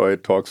 Tolstoy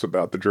talks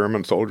about the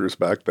German soldiers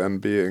back then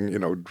being,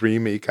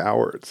 dreamy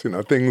cowards.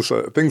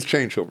 Things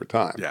change over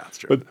time. Yeah, that's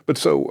true.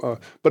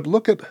 But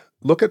look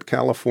at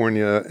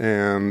California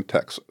and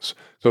Texas.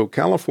 So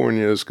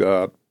California's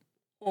got,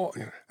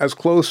 as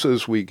close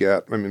as we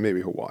get, I mean,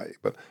 maybe Hawaii,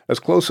 but as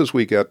close as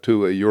we get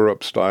to a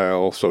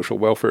Europe-style social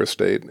welfare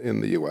state in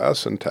the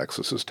U.S., and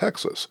Texas is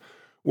Texas.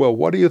 Well,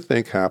 what do you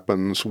think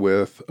happens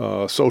with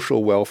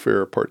social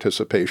welfare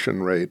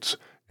participation rates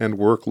and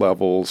work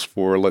levels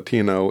for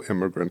Latino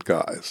immigrant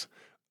guys?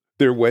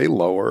 They're way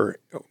lower.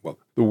 Well,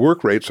 the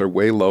work rates are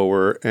way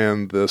lower,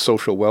 and the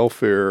social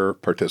welfare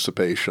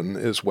participation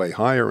is way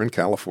higher in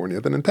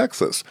California than in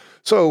Texas.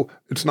 So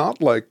it's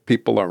not like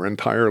people are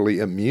entirely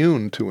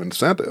immune to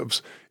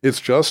incentives. It's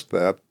just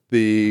that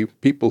the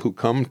people who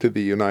come to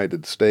the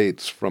United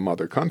States from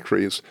other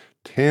countries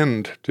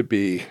tend to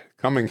be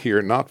coming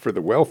here not for the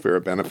welfare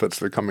benefits,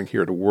 they're coming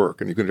here to work.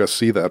 And you can just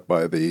see that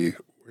by the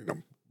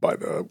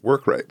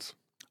work rates.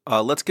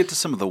 Let's get to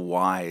some of the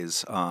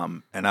whys.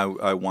 And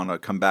I want to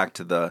come back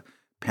to the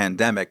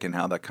pandemic and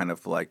how that kind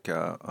of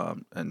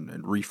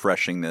and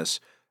refreshing this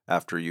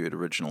after you had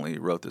originally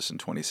wrote this in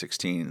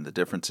 2016 and the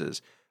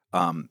differences.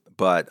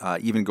 But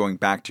even going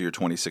back to your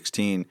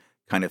 2016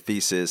 kind of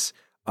thesis,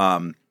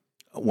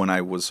 when I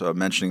was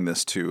mentioning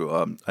this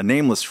to a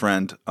nameless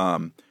friend,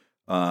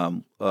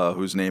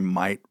 whose name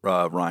might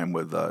rhyme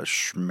with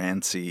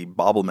Schmancy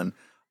Bobbleman.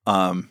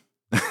 I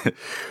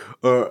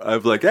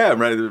was like, I'm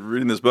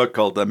reading this book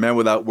called "Men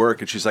Without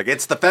Work," and she's like,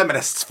 "It's the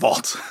feminists'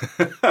 fault."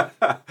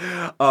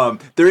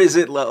 There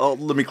isn't.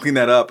 Let me clean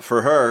that up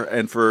for her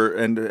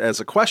and as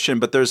a question.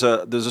 But there's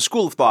a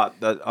school of thought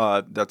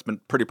that's been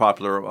pretty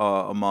popular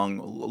among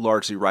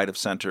largely right of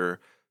center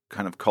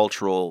kind of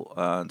cultural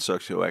and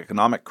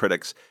socioeconomic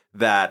critics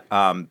that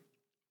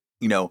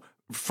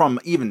from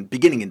even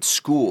beginning in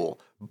school,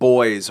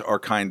 boys are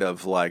kind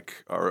of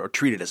are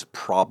treated as a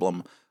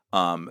problem,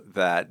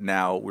 that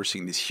now we're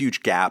seeing these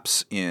huge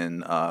gaps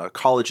in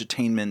college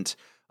attainment,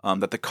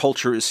 that the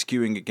culture is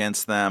skewing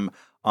against them,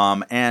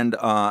 and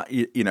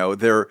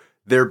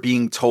they're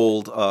being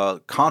told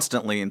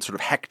constantly and sort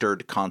of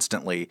hectored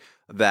constantly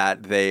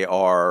that they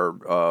are,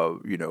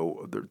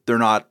 they're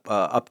not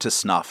up to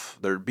snuff.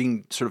 They're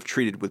being sort of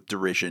treated with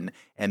derision,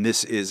 and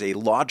this is a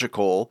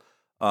logical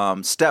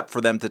step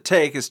for them to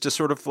take, is to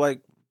sort of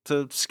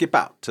to skip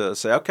out, to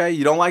say, okay,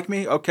 you don't like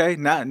me? Okay,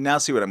 now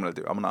see what I'm going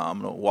to do. I'm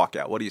going to walk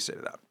out. What do you say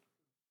to that?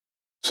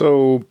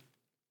 So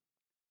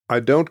I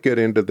don't get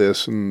into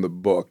this in the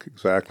book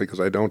exactly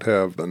because I don't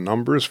have the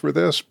numbers for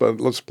this,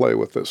 but let's play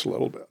with this a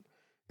little bit.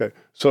 Okay,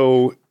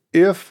 so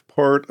if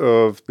part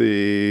of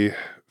the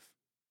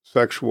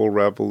sexual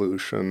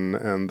revolution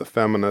and the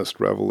feminist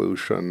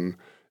revolution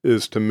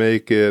is to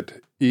make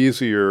it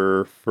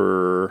easier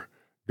for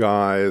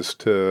guys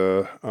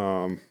to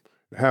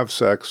have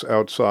sex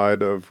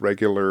outside of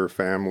regular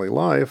family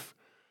life,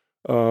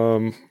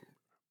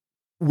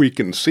 we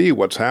can see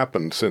what's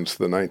happened since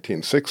the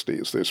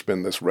 1960s. There's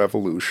been this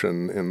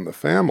revolution in the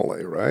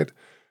family, right?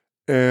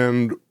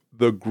 And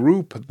the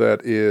group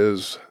that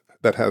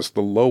has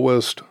the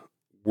lowest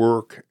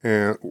work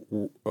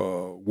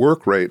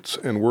rates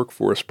and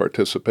workforce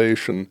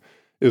participation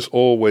is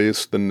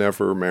always the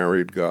never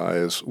married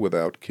guys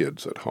without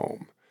kids at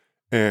home.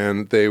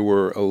 and they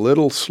were a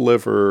little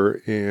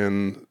sliver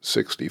in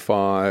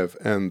 65,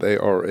 and they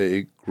are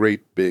a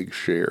great big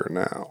share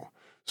now.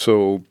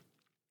 So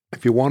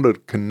if you want to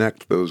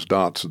connect those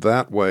dots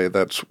that way,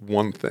 that's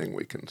one thing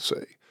we can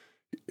see.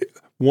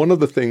 One of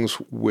the things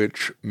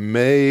which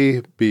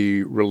may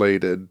be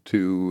related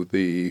to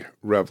the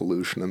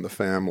revolution in the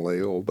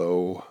family,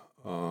 although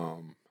a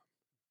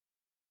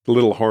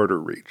little harder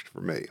reached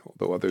for me,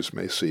 although others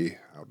may see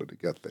how did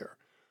it get there,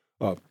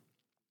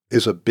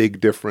 is a big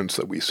difference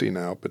that we see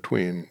now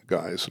between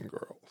guys and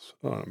girls.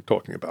 I'm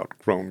talking about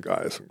grown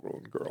guys and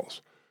grown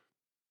girls.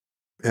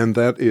 And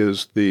that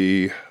is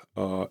the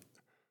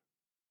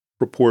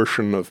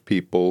proportion of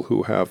people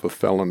who have a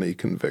felony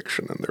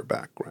conviction in their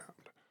background,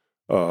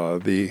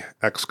 the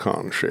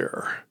ex-con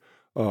share.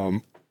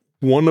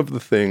 One of the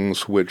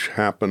things which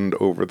happened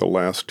over the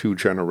last 2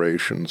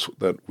 generations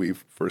that we,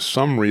 for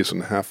some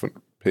reason,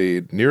 haven't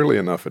paid nearly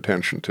enough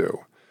attention to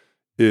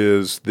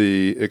is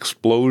the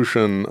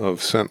explosion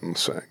of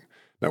sentencing.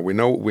 Now, we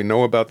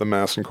know about the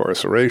mass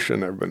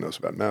incarceration. Everybody knows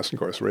about mass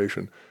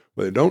incarceration.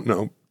 What they don't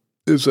know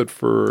is that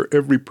for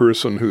every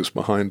person who's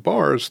behind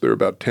bars, there are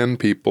about 10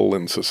 people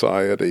in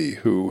society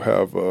who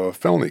have a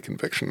felony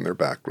conviction in their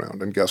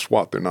background. And guess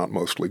what? They're not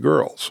mostly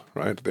girls,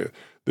 right?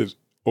 There's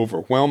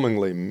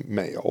overwhelmingly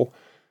male.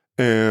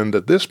 And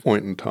at this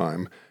point in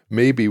time,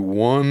 maybe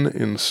 1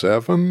 in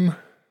 7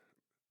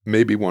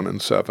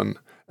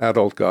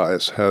 adult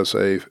guys has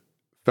a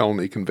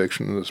felony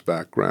conviction in his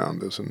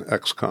background as an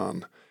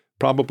ex-con.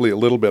 Probably a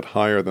little bit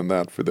higher than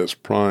that for this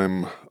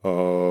prime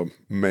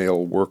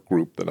male work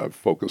group that I've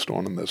focused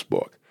on in this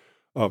book.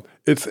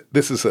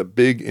 This is a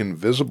big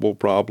invisible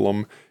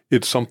problem.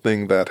 It's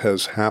something that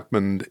has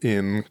happened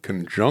in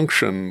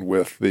conjunction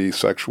with the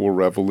sexual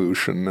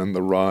revolution and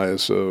the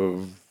rise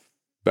of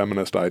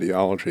feminist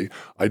ideology.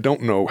 I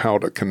don't know how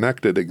to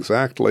connect it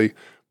exactly,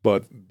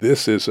 but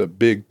this is a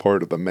big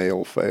part of the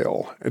male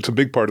fail. It's a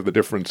big part of the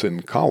difference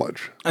in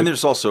college. And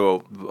there's also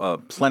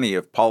plenty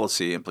of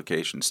policy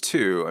implications,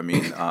 too. I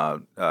mean,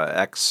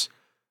 ex-felons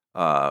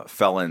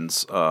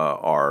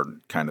are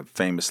kind of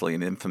famously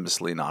and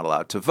infamously not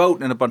allowed to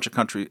vote in a bunch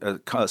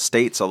of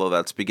states, although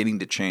that's beginning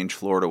to change.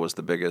 Florida was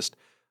the biggest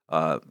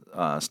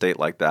state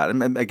like that.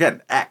 And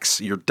again,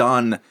 you're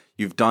done.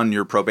 You've done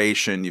your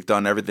probation. You've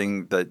done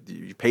everything that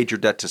you paid your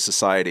debt to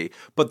society.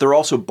 But they're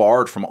also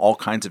barred from all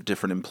kinds of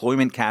different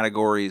employment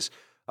categories.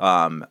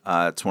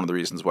 It's one of the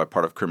reasons why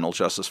part of criminal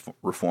justice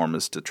reform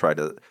is to try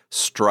to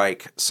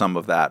strike some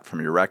of that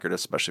from your record,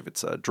 especially if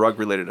it's a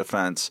drug-related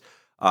offense.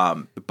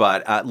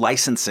 But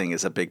licensing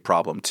is a big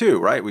problem too,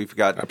 right? We've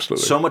got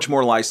Absolutely. so much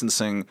more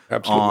licensing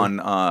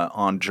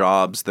on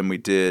jobs than we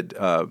did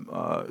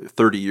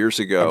 30 years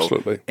ago.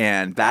 Absolutely.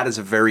 And that is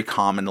a very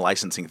common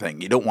licensing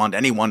thing. You don't want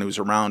anyone who's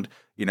around,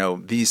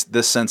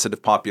 this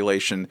sensitive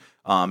population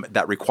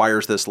that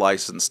requires this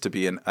license to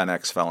be an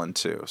ex-felon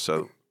too.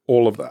 So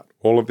all of that,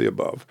 all of the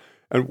above.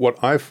 And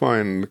what I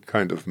find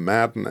kind of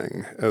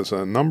maddening as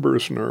a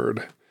numbers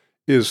nerd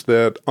is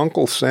that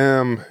Uncle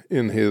Sam,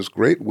 in his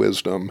great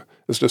wisdom,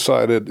 has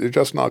decided they're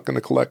just not going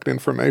to collect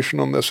information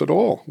on this at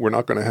all. We're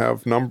not going to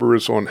have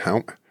numbers on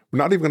we're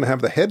not even going to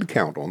have the head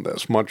count on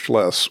this, much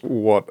less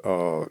what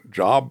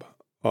job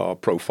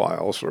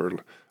profiles or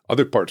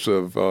other parts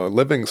of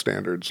living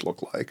standards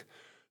look like.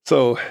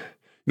 So,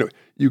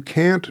 you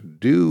can't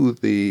do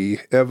the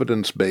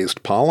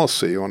evidence-based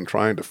policy on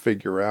trying to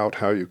figure out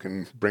how you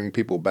can bring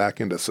people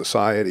back into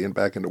society and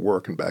back into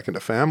work and back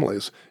into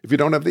families if you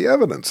don't have the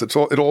evidence. It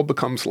all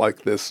becomes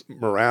like this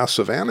morass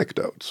of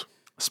anecdotes.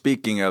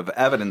 Speaking of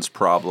evidence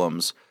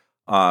problems,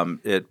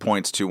 it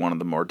points to one of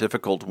the more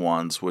difficult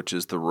ones, which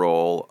is the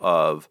role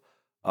of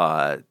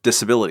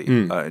disability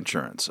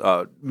insurance.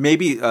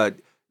 Maybe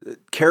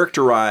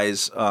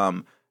characterize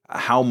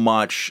how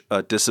much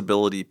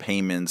disability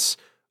payments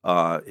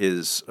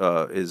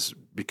is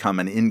become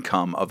an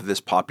income of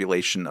this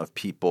population of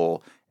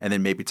people, and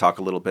then maybe talk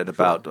a little bit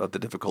about the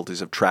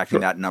difficulties of tracking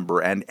that number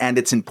and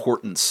its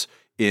importance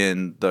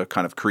in the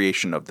kind of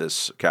creation of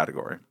this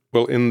category.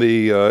 Well, in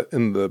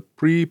the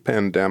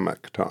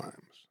pre-pandemic times,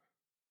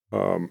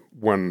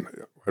 when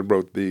I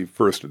wrote the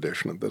first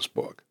edition of this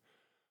book,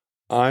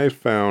 I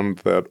found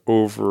that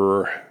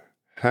over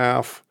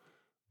half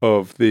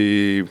of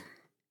the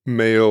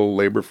male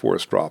labor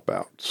force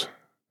dropouts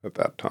at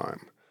that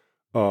time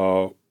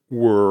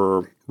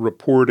were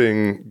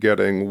reporting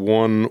getting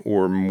one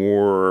or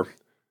more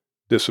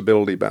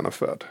disability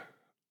benefit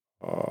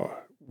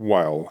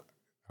while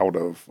out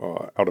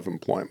of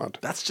employment.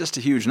 That's just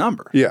a huge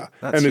number. Yeah,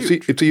 That's and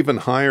huge. it's even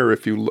higher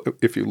if you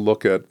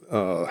look at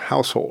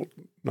household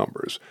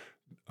numbers.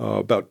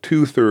 About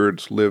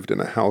 2/3 lived in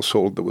a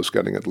household that was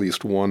getting at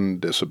least one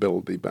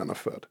disability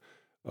benefit,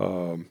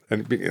 and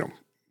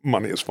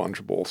money is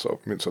fungible,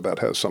 so that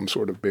has some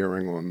sort of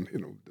bearing on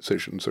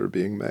decisions that are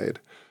being made.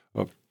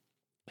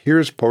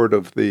 Here's part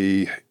of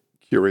the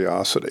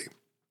curiosity.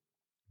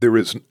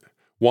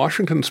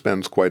 Washington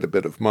spends quite a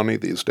bit of money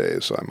these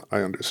days,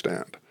 I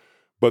understand,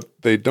 but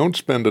they don't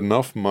spend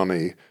enough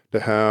money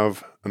to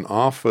have an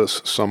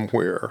office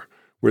somewhere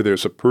where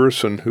there's a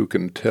person who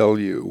can tell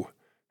you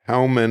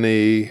how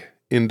many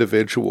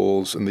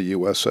individuals in the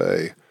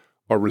USA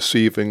are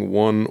receiving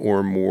one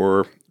or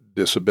more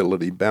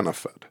disability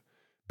benefit,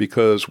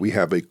 because we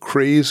have a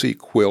crazy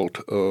quilt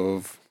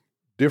of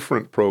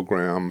different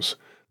programs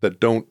that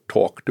don't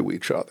talk to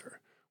each other.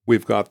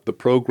 We've got the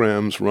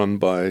programs run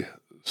by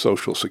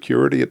Social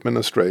Security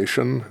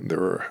Administration.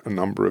 There are a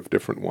number of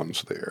different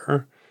ones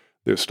there.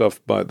 There's stuff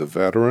by the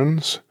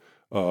veterans.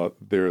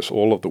 There's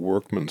all of the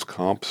workman's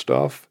comp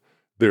stuff.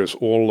 There's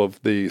all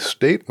of the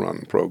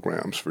state-run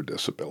programs for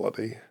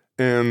disability,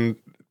 and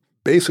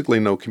basically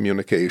no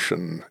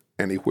communication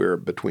anywhere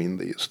between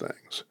these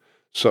things.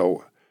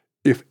 So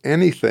if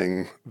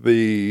anything,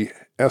 the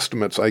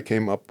estimates I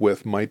came up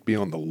with might be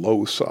on the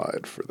low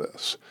side for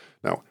this.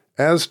 Now,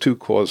 as to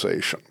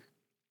causation,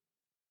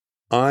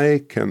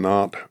 I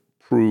cannot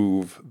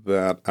prove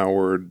that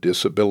our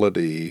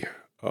disability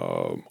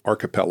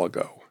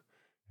archipelago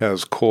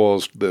has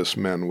caused this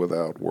men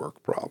without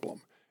work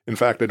problem. In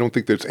fact, I don't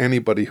think there's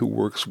anybody who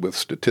works with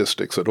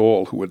statistics at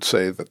all who would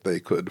say that they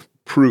could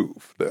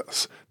prove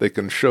this. They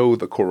can show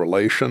the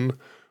correlation.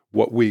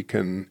 What we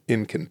can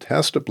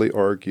incontestably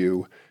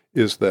argue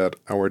is that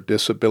our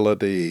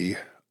disability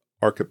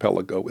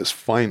archipelago is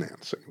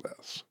financing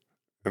this,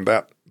 and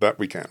that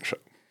we can show.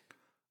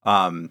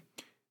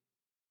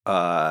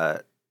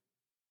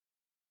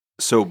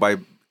 So by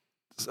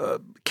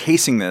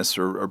casing this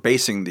or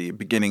basing the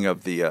beginning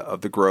of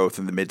the growth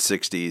in the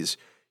mid-'60s,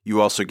 you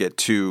also get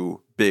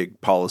two big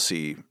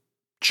policy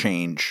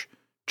change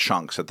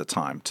chunks at the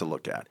time to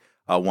look at.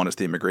 One is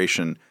the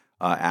Immigration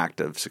Act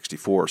of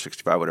 64,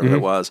 65, whatever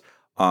that was.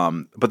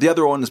 But the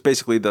other one is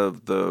basically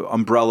the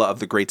umbrella of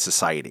the Great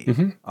Society.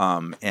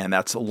 And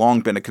that's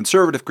long been a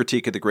conservative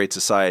critique of the Great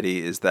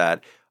Society, is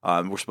that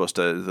we're supposed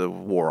to, the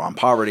war on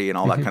poverty and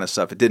all that kind of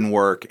stuff, it didn't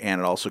work. And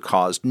it also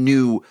caused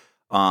new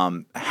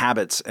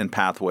habits and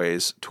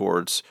pathways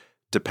towards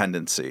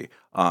dependency.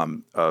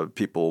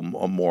 People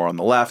more on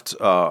the left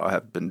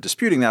have been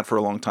disputing that for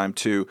a long time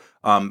too.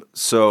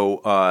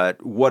 So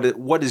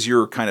what is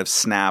your kind of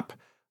snap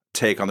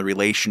take on the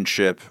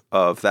relationship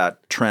of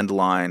that trend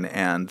line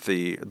and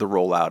the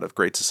rollout of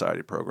Great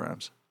Society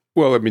programs?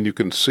 Well, I mean, you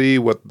can see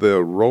what the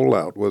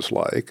rollout was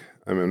like.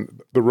 I mean,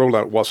 the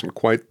rollout wasn't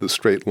quite the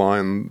straight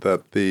line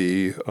that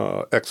the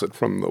exit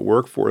from the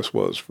workforce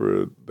was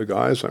for the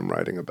guys I'm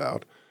writing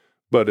about,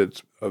 but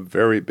it's a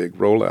very big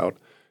rollout.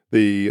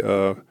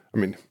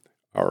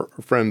 Our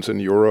friends in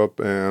Europe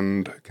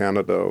and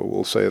Canada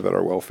will say that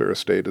our welfare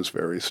state is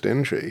very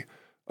stingy,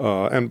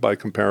 and by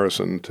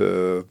comparison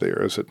to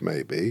theirs, it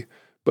may be.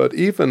 But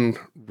even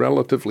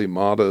relatively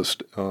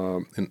modest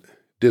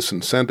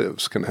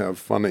disincentives can have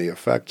funny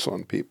effects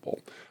on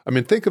people. I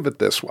mean, think of it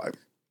this way.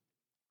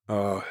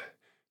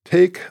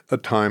 Take a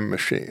time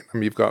machine,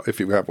 if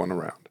you have one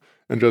around,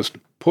 and just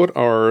put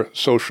our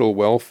social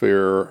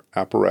welfare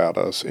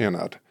apparatus in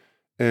it,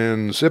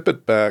 and zip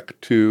it back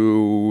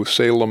to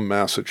Salem,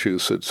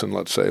 Massachusetts, in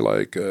let's say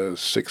like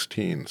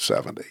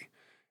 1670.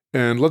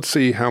 And let's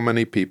see how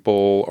many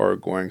people are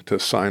going to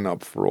sign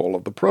up for all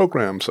of the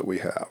programs that we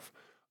have.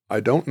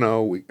 I don't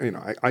know.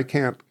 I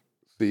can't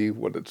see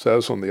what it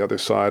says on the other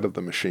side of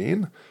the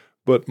machine,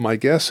 but my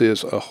guess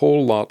is a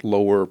whole lot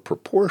lower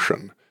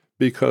proportion,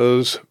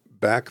 because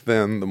back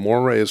then the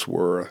mores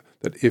were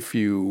that if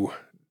you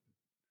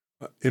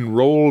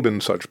enrolled in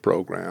such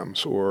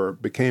programs or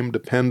became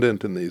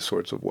dependent in these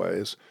sorts of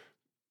ways,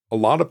 a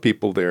lot of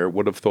people there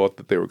would have thought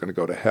that they were going to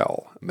go to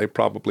hell, and they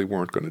probably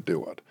weren't going to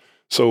do it.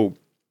 So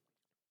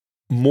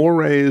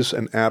mores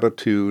and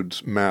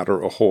attitudes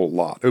matter a whole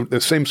lot. The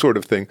same sort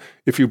of thing.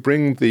 If you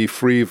bring the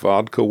free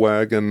vodka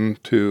wagon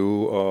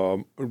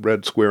to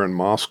Red Square in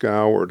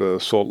Moscow or to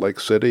Salt Lake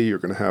City, you're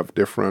going to have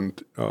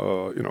different,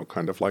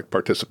 kind of like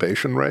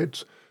participation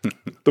rates.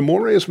 The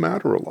mores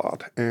matter a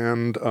lot,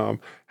 and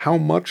how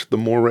much the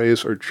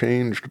mores are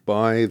changed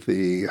by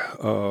the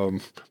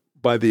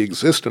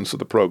existence of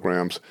the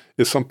programs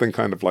is something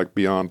kind of like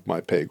beyond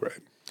my pay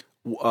grade.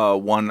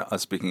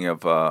 Speaking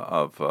of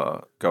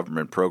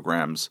government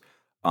programs,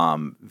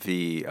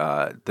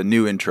 the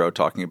new intro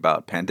talking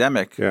about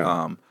pandemic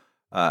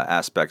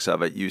aspects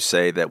of it, you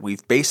say that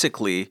we've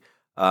basically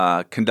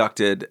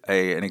conducted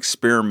an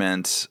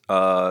experiment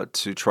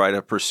to try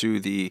to pursue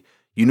the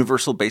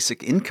universal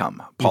basic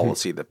income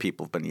policy that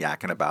people have been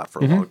yakking about for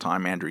a long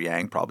time. Andrew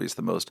Yang probably is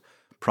the most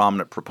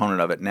prominent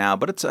proponent of it now,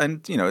 but I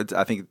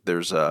think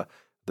there's a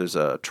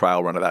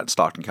trial run of that in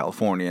Stockton,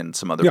 California, and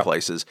some other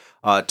places.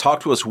 Talk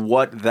to us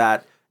what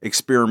that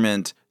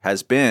experiment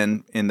has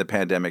been in the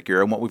pandemic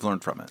era and what we've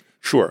learned from it.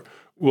 Sure.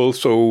 Well,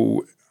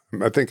 so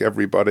I think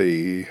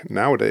everybody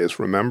nowadays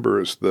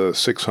remembers the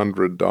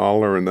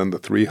 $600 and then the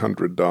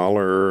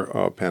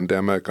 $300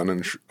 pandemic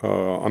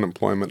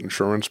unemployment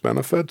insurance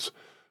benefits.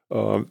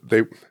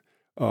 They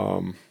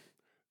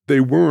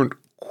weren't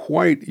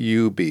quite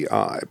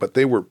UBI, but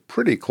they were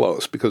pretty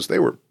close, because they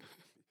were.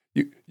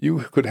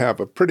 You could have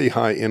a pretty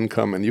high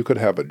income and you could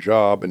have a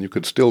job and you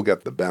could still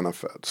get the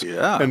benefits.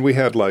 Yeah. And we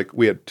had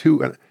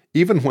two,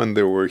 even when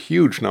there were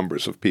huge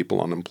numbers of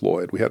people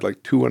unemployed, we had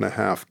like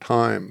 2.5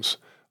 times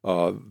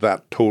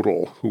that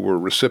total who were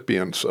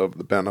recipients of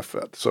the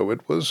benefit. So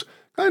it was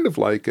kind of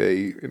like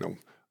a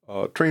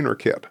trainer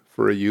kit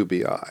for a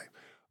UBI.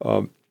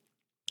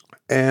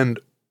 And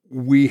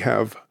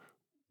what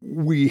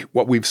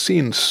we've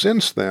seen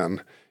since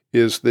then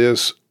is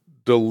this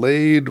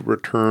delayed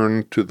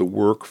return to the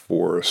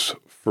workforce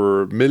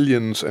for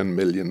millions and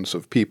millions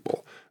of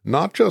people,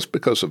 not just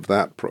because of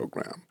that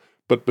program,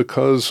 but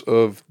because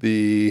of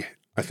the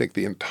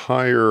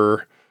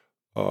entire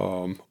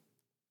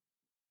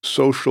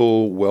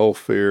social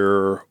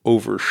welfare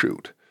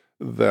overshoot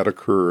that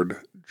occurred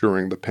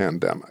during the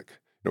pandemic.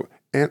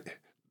 And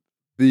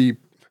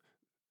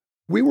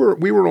we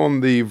were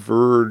on the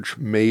verge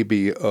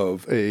maybe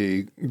of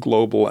a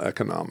global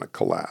economic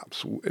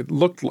collapse. It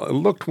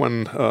looked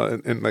when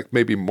in like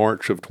maybe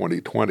March of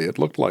 2020, it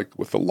looked like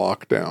with the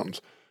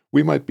lockdowns,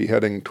 we might be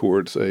heading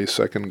towards a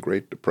second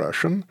Great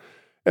Depression.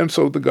 And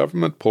so the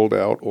government pulled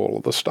out all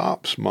of the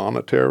stops,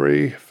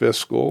 monetary,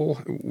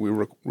 fiscal.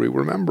 We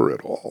remember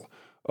it all.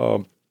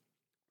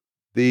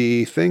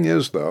 The thing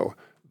is, though,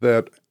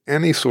 that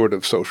any sort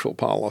of social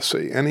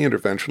policy, any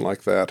intervention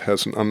like that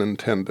has an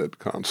unintended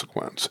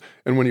consequence.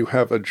 And when you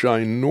have a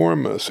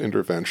ginormous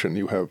intervention,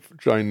 you have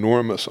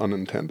ginormous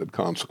unintended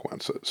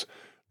consequences.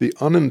 The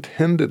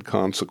unintended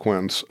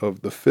consequence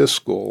of the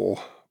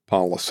fiscal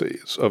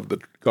policies, of the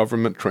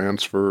government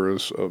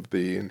transfers, of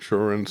the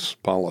insurance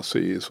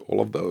policies, all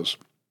of those,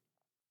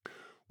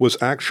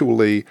 was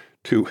actually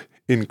to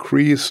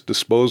increase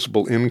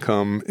disposable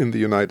income in the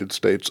United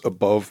States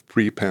above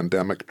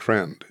pre-pandemic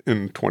trend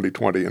in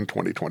 2020 and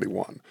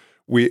 2021.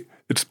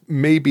 It's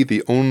maybe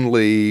the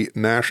only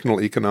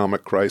national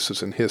economic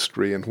crisis in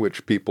history in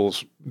which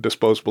people's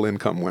disposable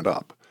income went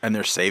up. And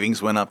their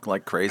savings went up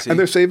like crazy? And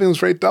their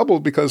savings rate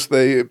doubled because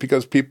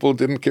people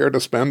didn't care to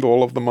spend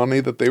all of the money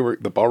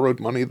the borrowed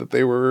money that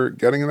they were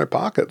getting in their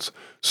pockets.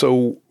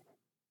 So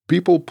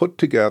people put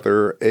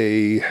together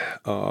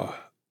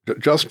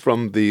just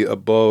from the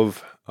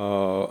above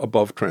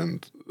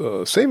trend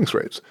savings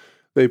rates,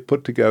 they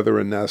put together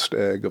a nest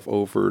egg of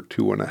over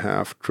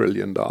 $2.5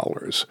 trillion,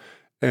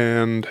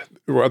 and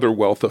there were other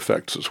wealth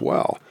effects as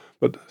well.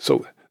 But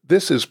so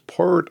this is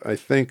part, I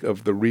think,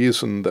 of the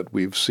reason that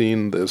we've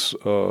seen this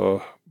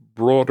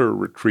broader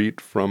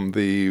retreat from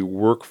the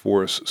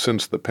workforce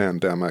since the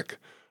pandemic.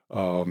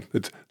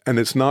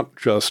 It's not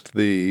just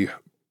the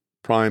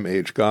prime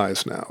age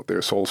guys now.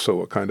 There's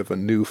also a kind of a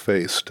new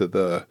face to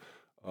the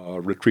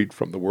retreat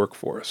from the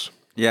workforce.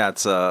 Yeah,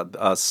 it's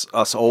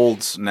us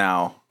olds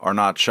now are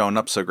not showing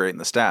up so great in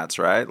the stats,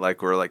 right?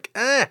 Like we're like,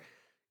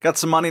 got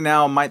some money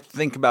now, might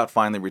think about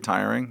finally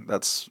retiring.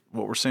 That's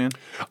what we're seeing.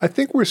 I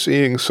think we're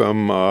seeing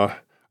some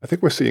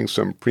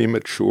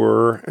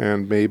premature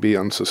and maybe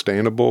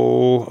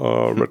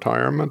unsustainable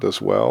retirement as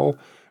well.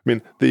 I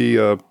mean,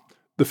 the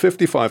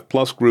 55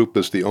 plus group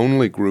is the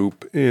only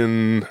group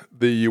in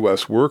the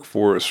U.S.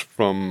 workforce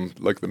from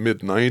like the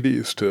mid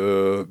 90s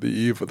to the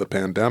eve of the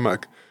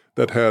pandemic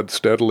that had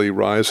steadily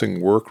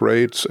rising work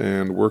rates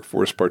and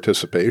workforce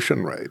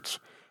participation rates.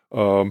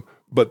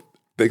 But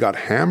they got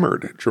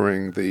hammered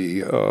during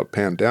the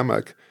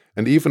pandemic.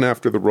 And even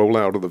after the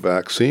rollout of the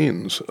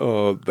vaccines,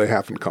 they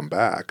haven't come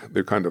back.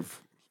 They're kind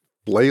of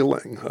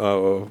flailing,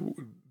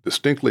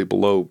 distinctly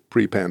below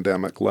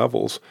pre-pandemic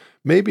levels.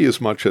 Maybe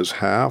as much as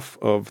half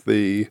of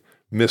the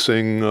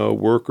missing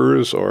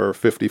workers are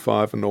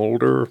 55 and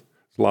older.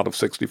 A lot of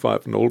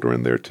 65 and older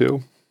in there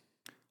too.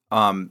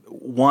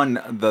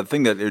 The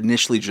thing that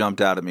initially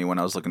jumped out at me when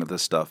I was looking at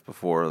this stuff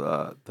before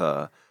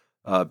the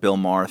Bill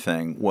Maher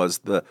thing was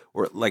the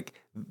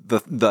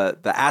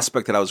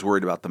aspect that I was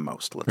worried about the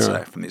most, let's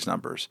say, from these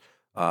numbers,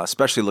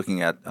 especially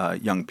looking at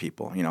young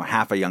people. You know,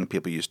 half of young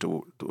people used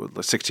to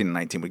 16 and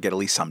 19 would get at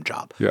least some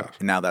job. Yeah.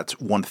 And now that's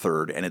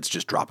 1/3, and it's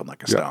just dropping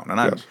like a stone. And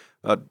I'm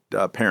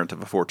a parent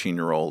of a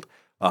 14-year-old.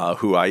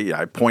 Who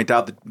I point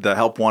out the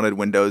help wanted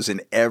windows in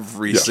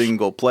every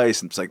single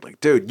place. And it's like,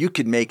 dude, you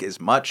could make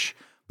as much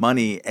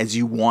money as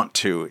you want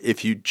to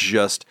if you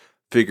just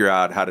figure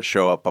out how to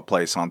show up a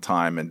place on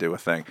time and do a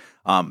thing.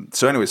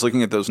 So anyways,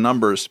 looking at those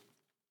numbers,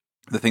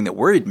 the thing that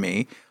worried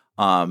me,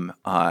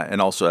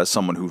 and also as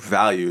someone who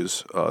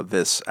values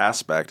this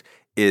aspect,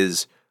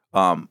 is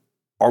are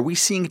we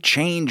seeing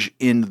change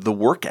in the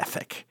work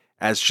ethic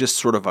as just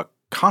sort of a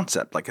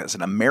concept, like as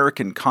an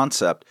American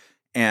concept,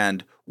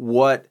 and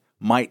what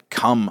might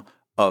come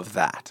of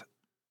that?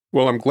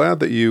 Well, I'm glad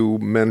that you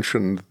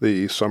mentioned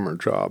the summer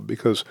job,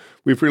 because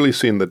we've really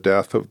seen the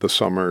death of the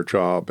summer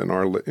job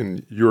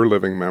in your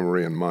living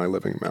memory and my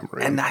living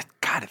memory. And I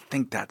gotta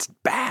think that's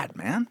bad,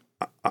 man.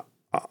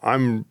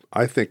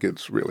 I think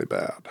it's really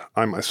bad.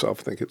 I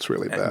myself think it's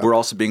really bad. We're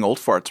also being old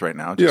farts right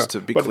now, just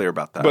to be clear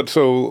about that. But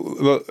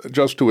so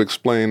just to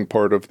explain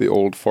part of the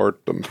old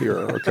fartdom here,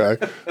 okay?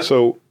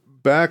 So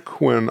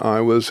back when I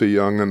was a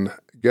young'un,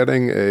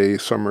 getting a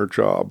summer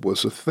job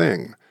was a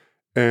thing.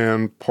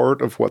 And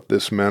part of what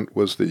this meant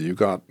was that you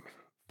got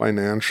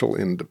financial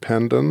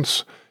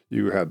independence,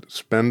 you had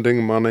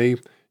spending money,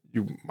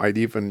 you might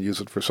even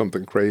use it for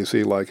something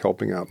crazy like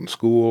helping out in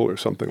school or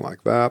something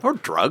like that. Or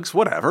drugs,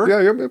 whatever.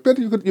 Yeah, but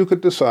you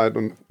could decide.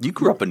 You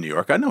grew up in New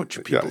York. I know what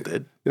you people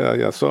did.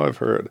 Yeah, so I've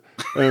heard.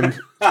 And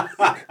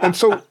and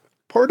so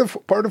part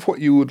of what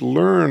you would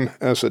learn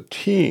as a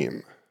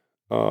teen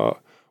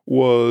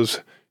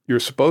was you're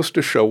supposed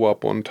to show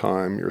up on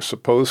time. You're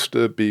supposed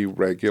to be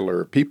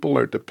regular. People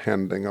are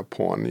depending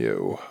upon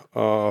you.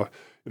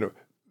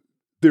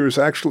 There's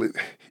actually,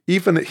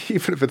 even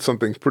if it's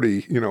something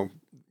pretty,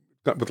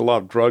 with a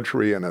lot of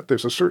drudgery in it,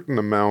 there's a certain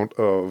amount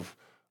of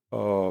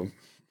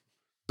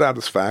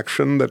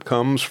satisfaction that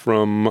comes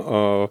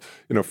from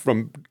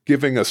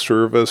giving a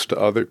service to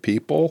other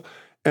people.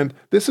 And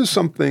this is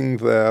something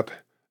that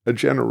a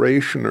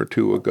generation or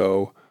two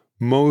ago,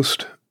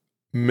 most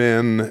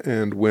men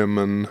and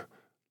women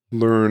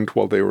learned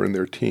while they were in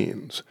their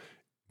teens.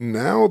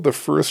 Now the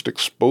first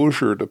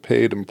exposure to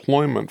paid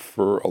employment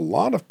for a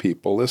lot of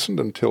people isn't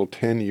until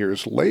 10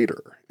 years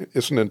later. It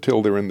isn't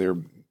until they're in their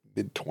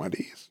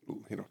mid-20s,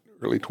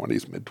 early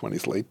 20s,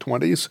 mid-20s, late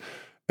 20s.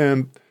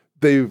 And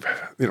they've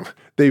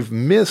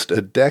missed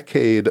a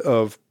decade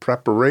of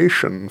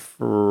preparation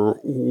for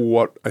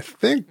what I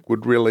think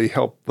would really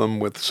help them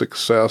with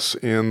success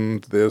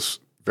in this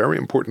very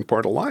important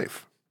part of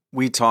life.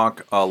 We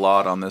talk a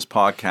lot on this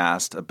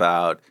podcast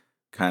about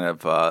kind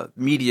of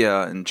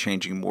media and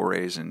changing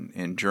mores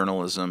in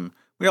journalism.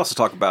 We also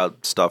talk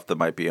about stuff that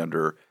might be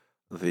under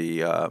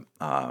the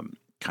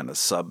kind of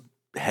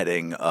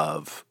subheading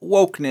of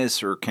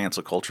wokeness or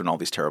cancel culture and all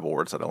these terrible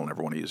words that I'll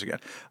never want to use again.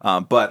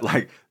 But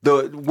like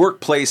the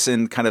workplace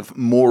and kind of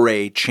more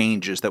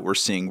changes that we're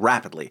seeing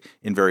rapidly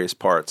in various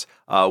parts.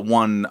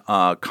 One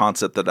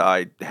concept that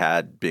I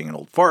had, being an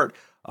old fart,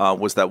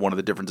 was that one of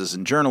the differences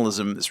in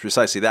journalism is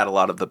precisely that. A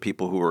lot of the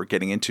people who are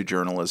getting into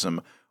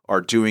journalism are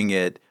doing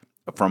it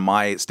from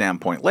my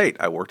standpoint late.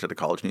 I worked at a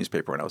college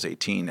newspaper when I was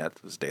 18 at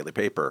this daily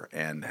paper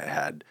and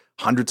had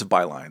hundreds of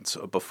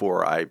bylines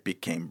before I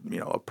became,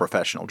 a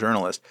professional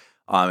journalist.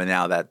 And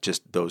now that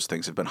just those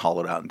things have been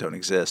hollowed out and don't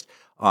exist.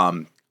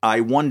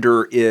 I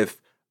wonder if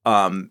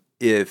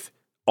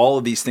all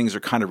of these things are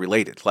kind of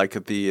related, like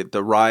the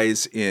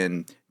rise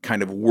in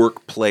kind of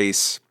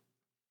workplace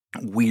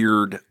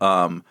weird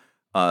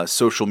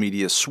social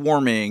media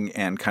swarming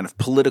and kind of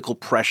political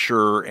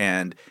pressure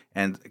and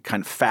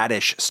kind of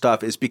faddish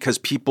stuff is because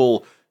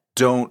people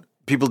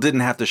didn't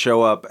have to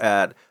show up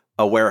at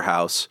a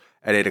warehouse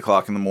at 8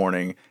 o'clock in the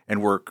morning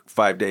and work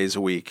 5 days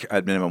a week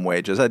at minimum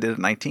wage, as I did at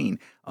 19.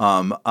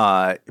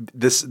 They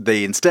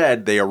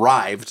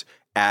arrived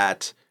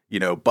at,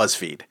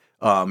 BuzzFeed,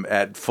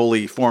 at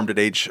fully formed at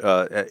age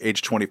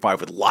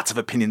 25 with lots of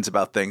opinions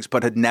about things,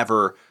 but had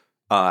never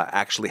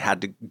actually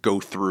had to go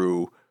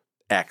through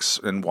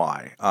X and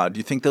Y. Do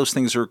you think those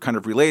things are kind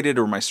of related,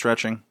 or am I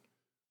stretching?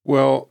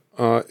 Well,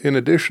 in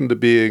addition to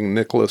being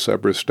Nicholas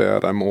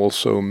Eberstadt, I'm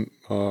also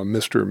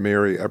Mr.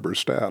 Mary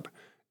Eberstadt.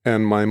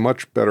 And my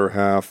much better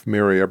half,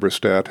 Mary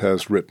Eberstadt,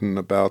 has written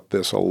about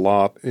this a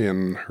lot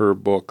in her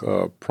book,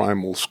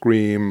 Primal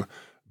Scream,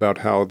 about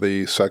how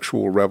the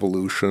sexual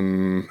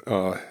revolution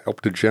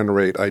helped to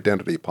generate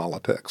identity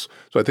politics.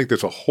 So I think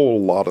there's a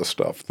whole lot of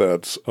stuff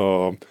that's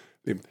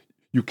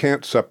you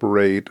can't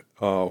separate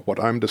what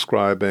I'm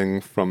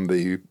describing from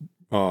the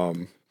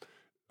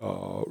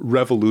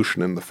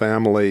revolution in the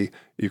family.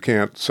 You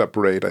can't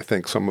separate, I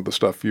think, some of the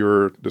stuff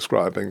you're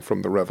describing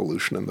from the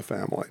revolution in the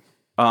family.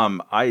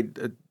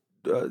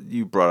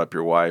 You brought up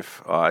your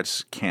wife. I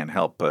just can't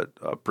help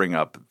but bring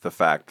up the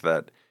fact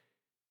that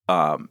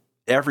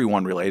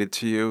everyone related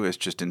to you is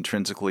just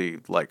intrinsically,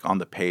 like on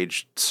the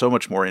page, so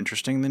much more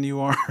interesting than you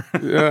are.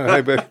 Yeah,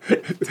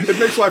 it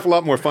makes life a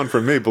lot more fun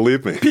for me,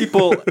 believe me.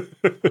 People...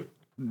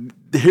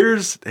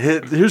 Here's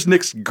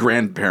Nick's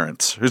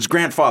grandparents, his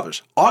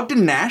grandfathers.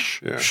 Ogden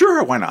Nash? Yeah.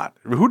 Sure, why not?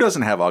 Who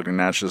doesn't have Ogden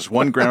Nash as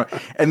one grand?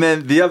 And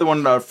then the other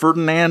one,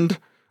 Ferdinand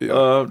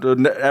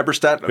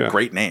Eberstadt, a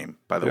great name,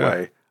 by the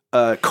way,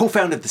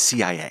 co-founded the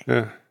CIA.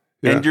 Yeah.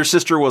 Yeah. And your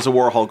sister was a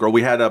Warhol girl.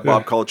 We had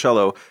Bob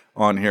Colacello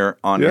on here.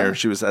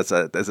 She was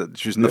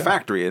she was in the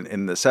factory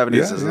in the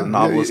 70s as a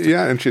novelist.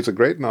 Yeah, and she's a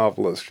great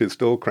novelist. She's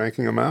still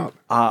cranking them out.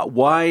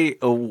 Why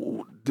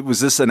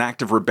was this an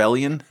act of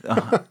rebellion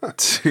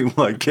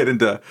to get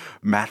into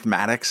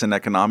mathematics and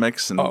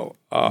economics and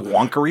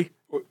wonkery?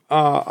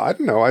 I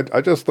don't know.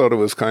 I just thought it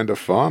was kind of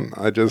fun.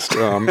 I just,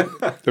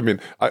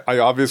 I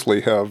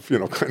obviously have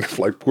kind of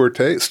like poor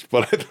taste,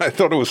 but I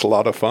thought it was a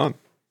lot of fun.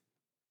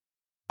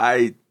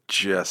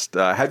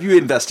 Have you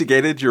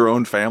investigated your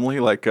own family,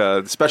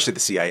 especially the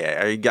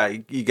CIA?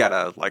 You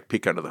gotta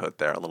peek under the hood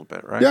there a little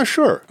bit, right? Yeah,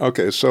 sure.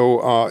 Okay,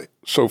 so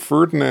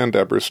Ferdinand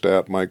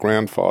Eberstadt, my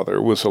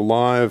grandfather, was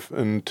alive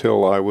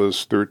until I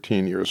was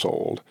 13 years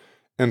old,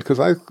 and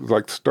because I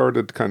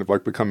started kind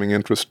of becoming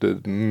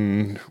interested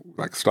in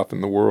stuff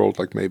in the world,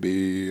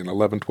 maybe in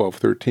 11, 12,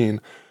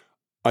 13,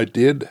 I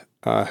did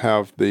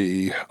have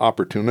the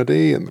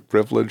opportunity and the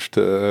privilege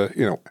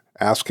to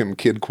ask him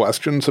kid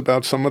questions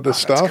about some of this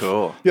stuff. That's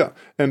cool. Yeah,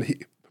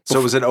 and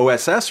so was it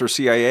OSS or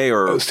CIA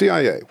or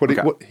CIA?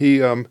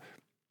 He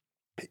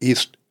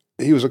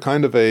was a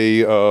kind of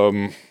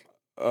a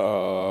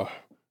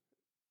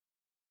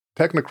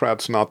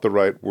technocrat's not the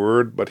right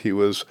word, but he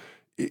was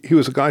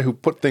a guy who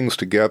put things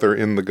together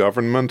in the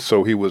government.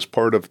 So he was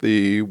part of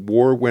the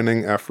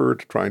war-winning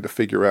effort, trying to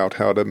figure out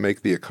how to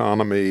make the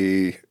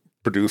economy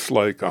produce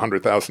like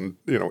 100,000,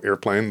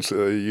 airplanes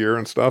a year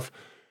and stuff.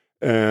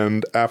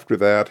 And after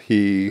that,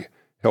 he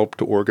helped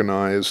to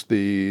organize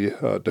the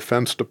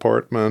Defense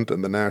Department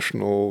and the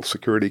National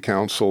Security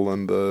Council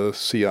and the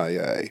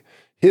CIA.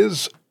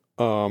 His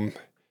own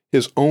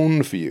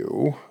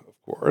view,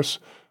 of course,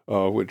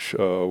 which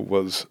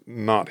was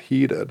not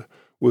heeded,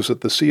 was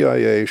that the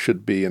CIA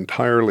should be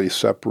entirely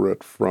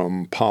separate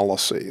from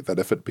policy, that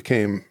if it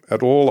became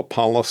at all a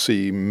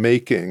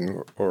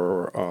policy-making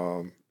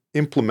or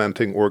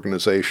implementing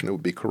organization, it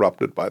would be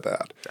corrupted by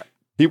that.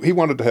 He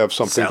wanted to have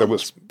something that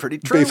was pretty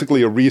true.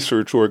 Basically a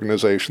research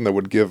organization that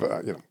would give,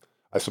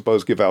 I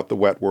suppose, give out the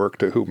wet work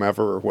to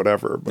whomever or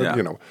whatever, but,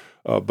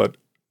 but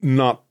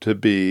not to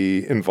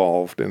be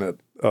involved in it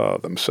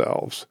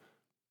themselves.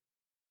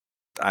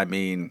 I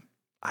mean,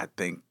 I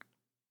think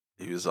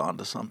he was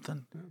onto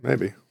something.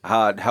 Maybe.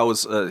 How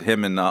was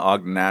him and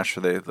Ogden Nash?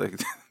 They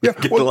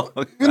get along?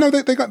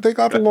 They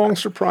got along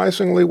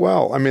surprisingly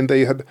well. I mean,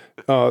 they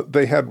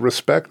had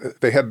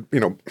respect. They had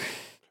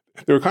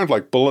they were kind of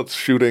like bullets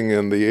shooting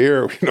in the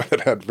air,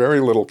 that had very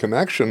little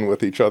connection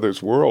with each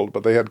other's world,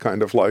 but they had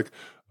kind of like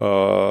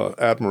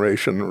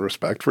admiration and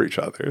respect for each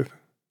other.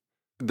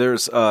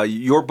 There's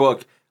your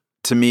book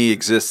to me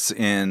exists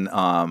in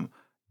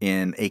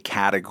a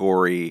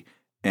category.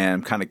 And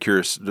I'm kind of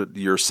curious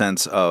your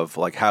sense of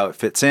like how it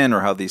fits in or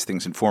how these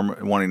things inform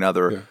one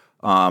another.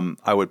 Yeah.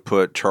 I would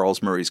put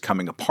Charles Murray's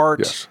Coming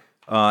Apart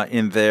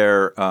in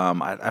there.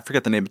 I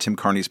forget the name of Tim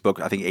Carney's book.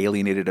 I think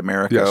Alienated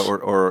America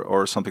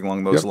or something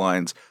along those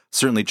lines.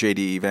 Certainly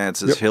J.D.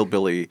 Vance's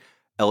Hillbilly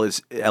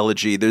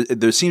Elegy.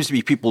 There seems to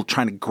be people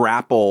trying to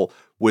grapple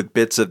with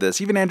bits of this.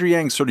 Even Andrew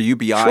Yang's sort of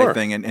UBI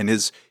thing and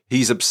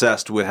he's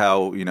obsessed with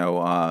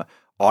how,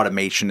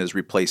 automation is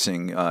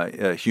replacing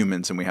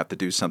humans, and we have to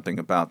do something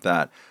about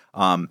that.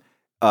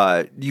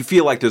 You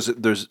feel like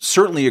there's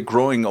certainly a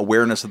growing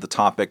awareness of the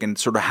topic, and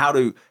sort of how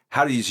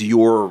does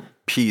your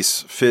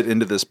piece fit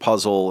into this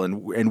puzzle,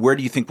 and where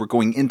do you think we're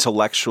going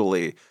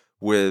intellectually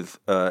with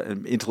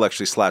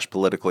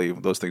intellectually/politically?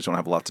 Those things don't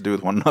have a lot to do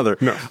with one another.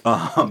 No.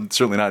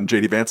 Certainly not in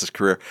J.D. Vance's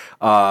career.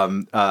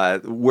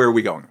 Where are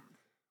we going?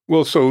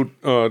 Well, so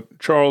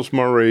Charles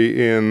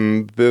Murray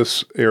in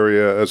this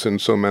area, as in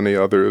so many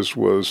others,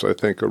 was, I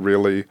think, a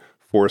really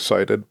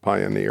foresighted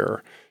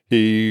pioneer.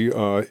 He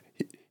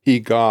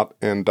got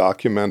and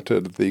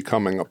documented the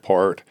coming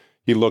apart.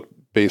 He looked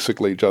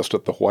basically just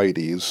at the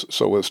whiteys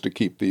so as to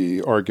keep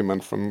the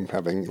argument from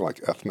having like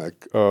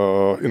ethnic,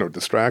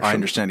 distractions. I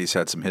understand he's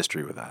had some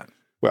history with that.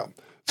 Well,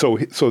 so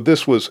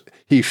this was,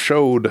 he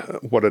showed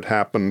what had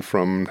happened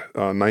from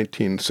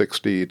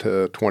 1960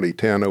 to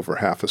 2010, over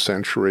half a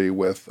century,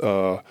 with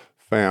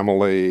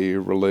family,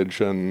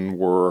 religion,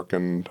 work,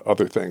 and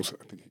other things.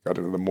 I think he got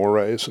into the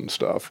mores and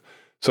stuff.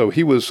 So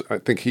he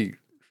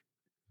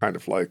kind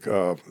of like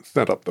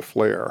sent up the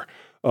flare.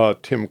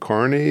 Tim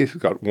Carney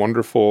got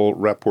wonderful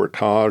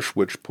reportage,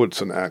 which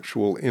puts an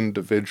actual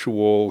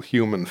individual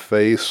human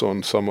face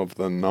on some of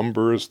the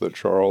numbers that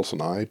Charles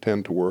and I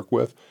tend to work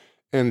with.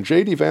 And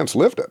J.D. Vance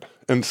lived it.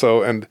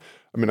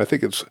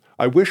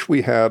 I wish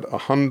we had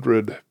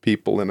 100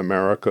 people in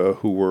America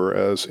who were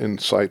as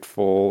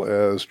insightful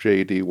as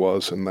J.D.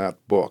 was in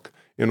that book,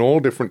 in all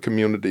different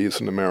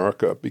communities in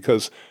America,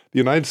 because the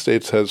United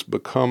States has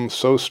become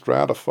so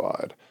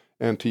stratified.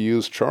 And to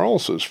use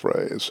Charles's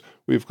phrase,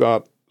 we've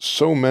got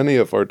so many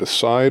of our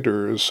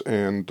deciders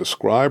and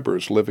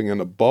describers living in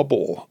a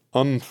bubble,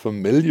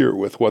 unfamiliar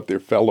with what their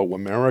fellow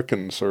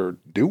Americans are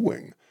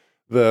doing,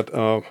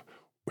 that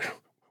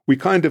we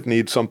kind of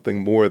need something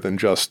more than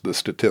just the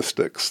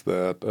statistics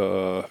that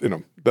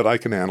that I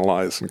can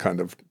analyze and kind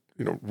of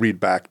read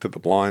back to the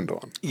blind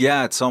on.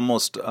 Yeah, it's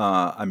almost.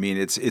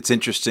 It's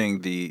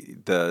interesting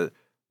the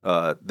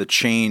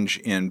change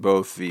in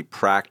both the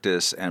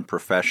practice and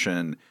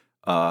profession,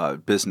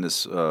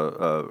 business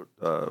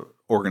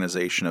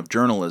organization of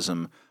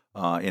journalism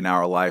in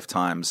our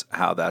lifetimes.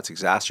 How that's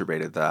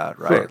exacerbated that,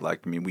 right?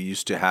 Sure. We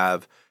used to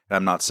have. And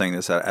I'm not saying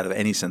this out of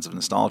any sense of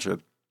nostalgia,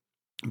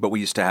 but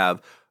we used to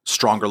have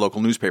stronger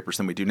local newspapers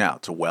than we do now.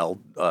 It's a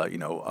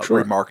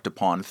remarked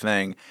upon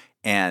thing,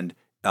 and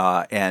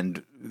I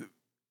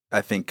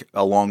think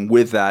along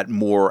with that,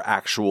 more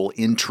actual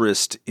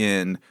interest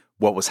in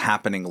what was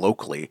happening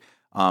locally,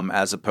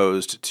 as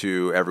opposed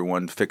to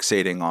everyone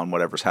fixating on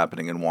whatever's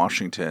happening in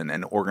Washington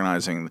and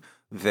organizing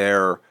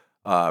their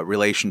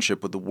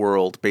relationship with the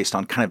world based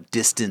on kind of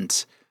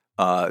distant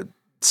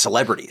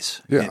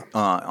celebrities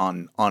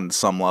on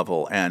some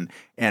level. And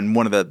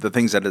one of the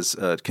things that has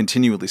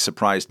continually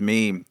surprised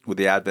me with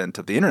the advent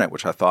of the internet,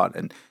 which I thought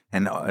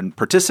and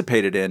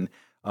participated in,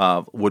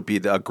 would be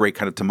a great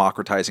kind of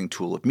democratizing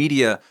tool of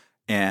media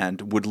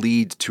and would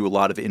lead to a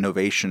lot of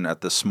innovation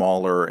at the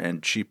smaller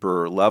and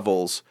cheaper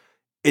levels,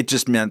 It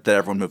just meant that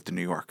everyone moved to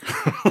New York.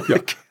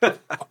 Yeah.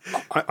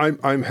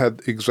 I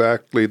had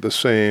exactly the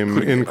same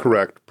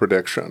incorrect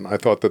prediction. I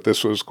thought that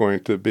this was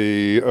going to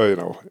be,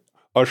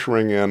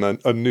 ushering in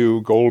a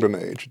new golden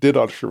age. It did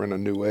usher in a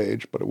new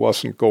age, but it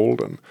wasn't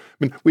golden. I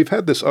mean, we've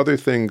had this other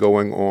thing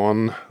going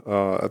on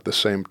at the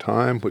same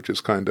time, which is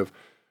kind of,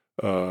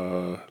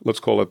 let's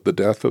call it the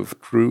death of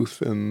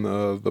truth in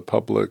the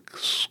public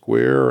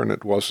square. And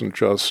it wasn't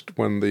just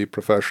when the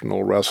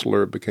professional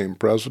wrestler became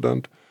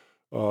president.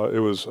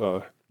 It was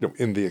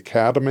in the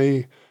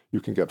academy.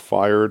 You can get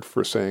fired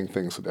for saying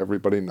things that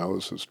everybody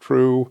knows is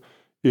true.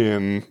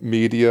 In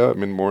media, I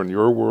mean, more in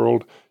your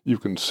world, you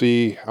can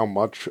see how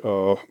much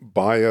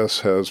bias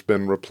has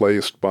been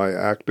replaced by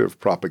active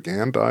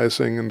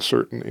propagandizing in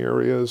certain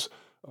areas.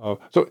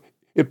 So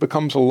it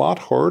becomes a lot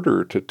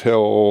harder to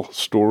tell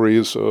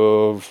stories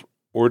of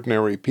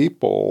ordinary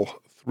people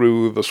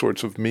through the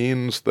sorts of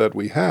means that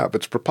we have.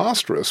 It's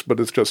preposterous, but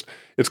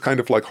it's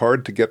kind of like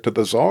hard to get to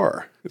the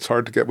czar. It's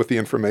hard to get with the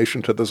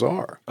information to the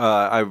czar.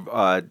 I've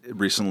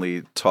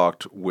recently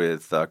talked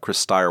with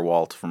Chris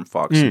Steyerwalt from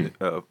Fox,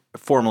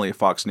 formerly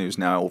Fox News,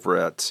 now over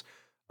at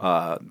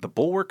the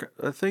Bulwark,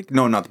 I think.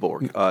 No, not the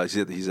Bulwark.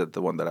 He's at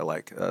the one that I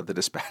like, the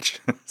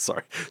Dispatch.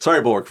 Sorry,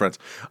 Bulwark friends.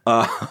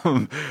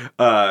 And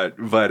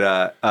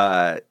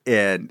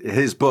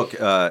his book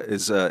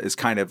is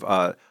kind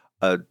of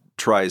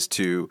tries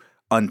to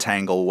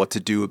untangle what to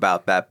do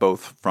about that,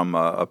 both from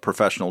a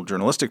professional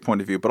journalistic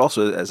point of view, but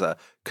also as a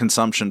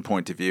consumption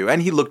point of view.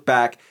 And he looked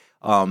back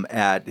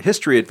at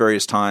history at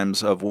various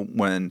times of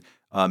when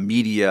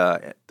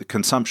media, the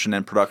consumption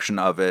and production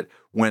of it,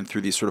 went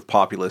through these sort of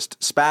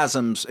populist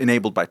spasms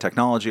enabled by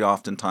technology,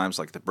 oftentimes,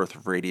 like the birth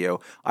of radio.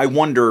 I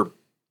wonder,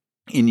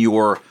 in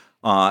your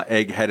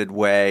egg-headed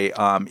way,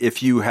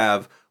 if you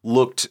have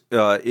looked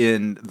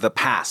in the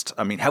past.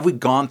 I mean, have we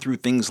gone through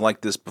things like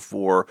this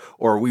before,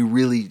 or are we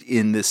really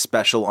in this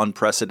special,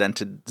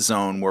 unprecedented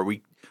zone where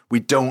we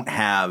don't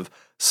have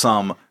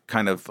some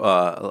kind of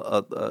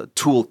a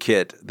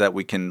toolkit that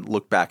we can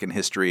look back in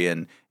history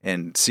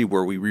and see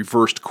where we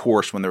reversed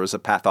course when there was a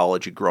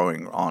pathology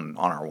growing on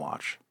our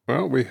watch?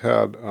 Well, we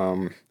had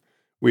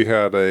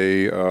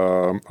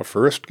a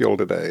first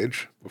Gilded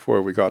Age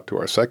before we got to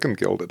our second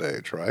Gilded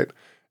Age, right?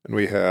 And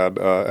we had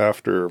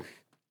after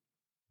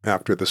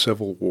the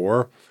Civil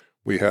War,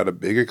 we had a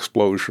big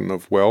explosion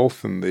of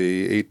wealth in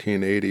the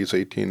 1880s,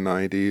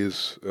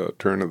 1890s,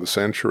 turn of the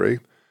century.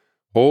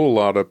 A whole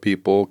lot of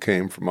people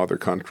came from other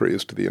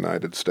countries to the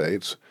United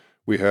States.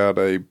 We had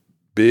a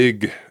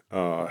big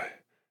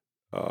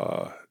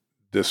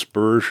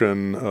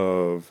dispersion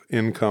of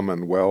income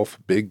and wealth,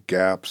 big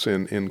gaps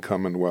in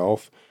income and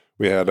wealth.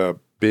 We had a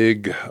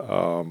big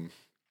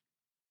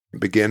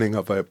beginning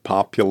of a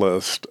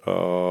populist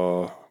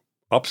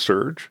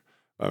upsurge,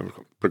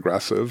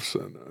 progressives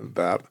and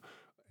that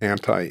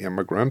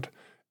anti-immigrant,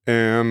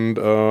 and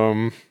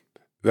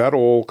that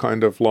all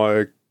kind of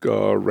like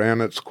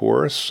ran its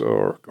course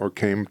or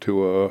came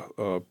to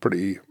a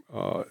pretty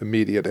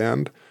immediate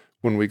end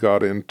when we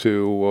got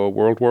into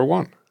World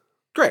War I.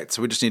 Great.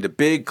 So we just need a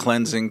big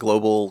cleansing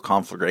global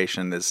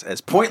conflagration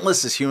as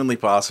pointless as humanly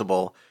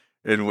possible,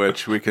 in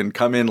which we can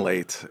come in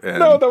late. And...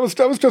 No, that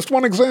was just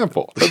one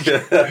example.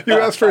 You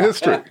asked for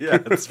history. Yeah,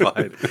 that's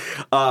fine.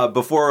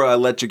 Before I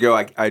let you go,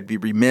 I'd be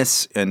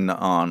remiss on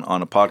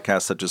a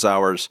podcast such as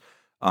ours,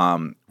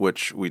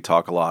 which we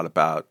talk a lot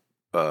about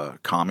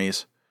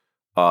commies,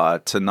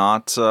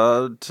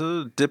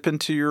 to dip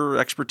into your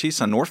expertise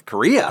on North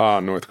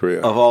Korea. North Korea.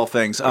 Of all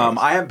things. Yes.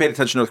 I haven't paid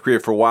attention to North Korea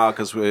for a while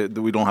because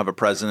we don't have a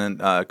president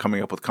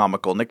coming up with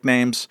comical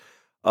nicknames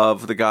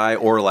of the guy,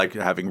 or like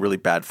having really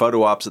bad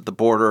photo ops at the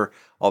border,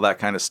 all that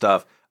kind of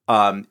stuff.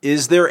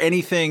 Is there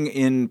anything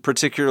in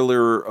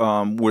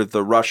particular with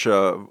the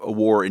Russia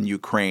war in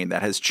Ukraine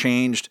that has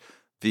changed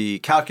the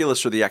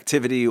calculus or the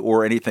activity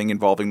or anything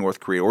involving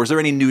North Korea? Or is there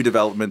any new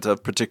development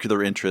of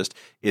particular interest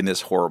in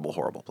this horrible,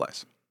 horrible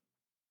place?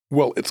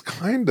 Well, it's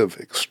kind of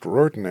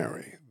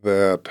extraordinary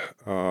that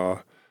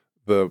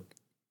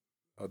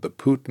the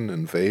Putin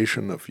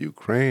invasion of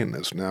Ukraine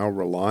is now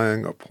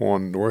relying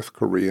upon North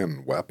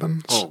Korean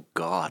weapons. Oh,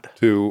 God.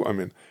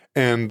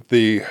 And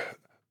the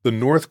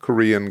North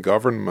Korean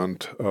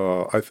government,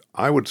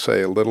 I would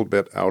say a little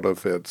bit out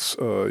of its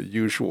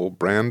usual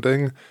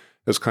branding,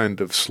 has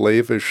kind of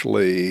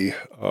slavishly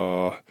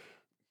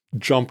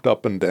jumped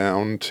up and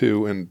down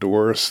to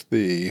endorse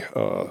the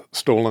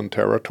stolen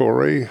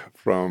territory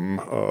from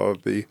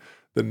the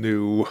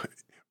new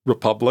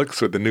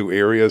republics or the new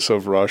areas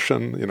of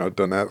Russian,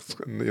 Donetsk,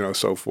 and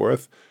so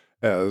forth,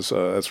 as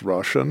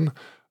Russian.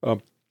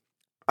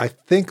 I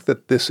think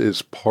that this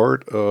is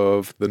part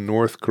of the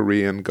North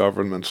Korean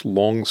government's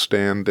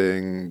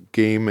long-standing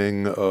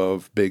gaming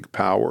of big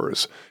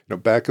powers.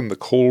 Back in the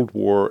Cold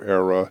War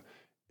era,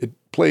 it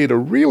played a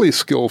really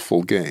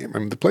skillful game. I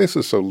mean, the place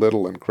is so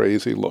little and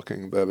crazy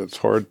looking that it's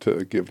hard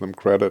to give them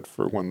credit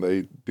for when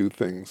they do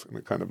things in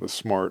a kind of a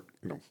smart,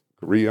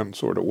 Korean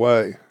sort of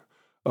way.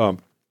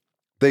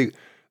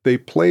 They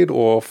played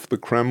off the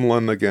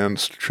Kremlin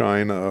against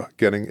China,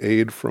 getting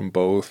aid from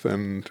both,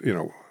 and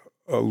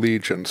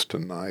allegiance to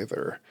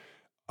neither.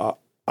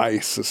 I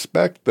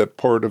suspect that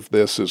part of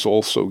this is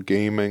also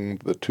gaming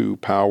the two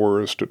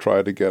powers to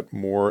try to get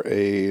more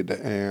aid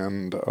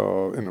and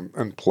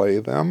play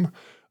them.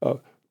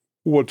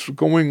 What's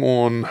going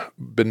on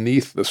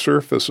beneath the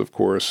surface, of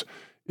course,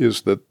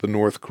 is that the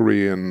North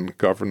Korean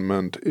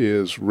government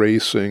is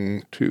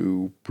racing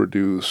to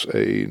produce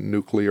a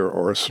nuclear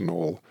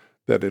arsenal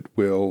that it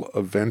will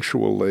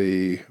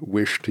eventually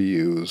wish to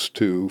use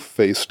to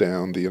face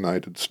down the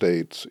United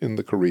States in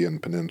the Korean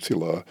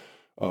Peninsula,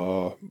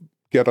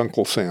 get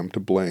Uncle Sam to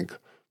blink,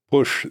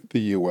 push the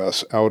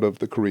U.S. out of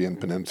the Korean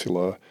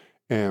Peninsula,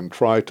 and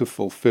try to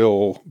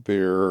fulfill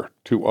their,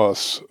 to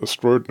us,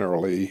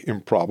 extraordinarily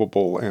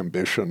improbable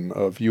ambition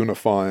of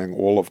unifying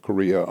all of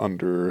Korea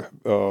under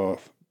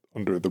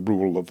the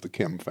rule of the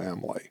Kim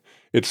family.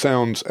 It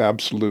sounds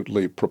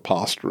absolutely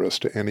preposterous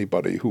to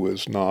anybody who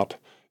is not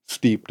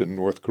steeped in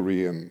North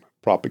Korean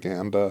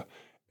propaganda,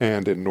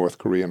 and in North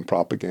Korean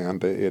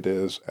propaganda, it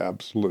is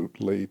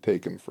absolutely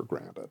taken for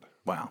granted.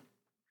 Wow.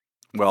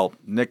 Well,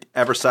 Nick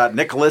Eversat,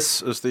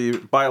 Nicholas is the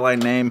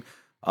byline name.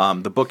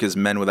 The book is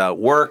Men Without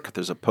Work.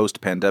 There's a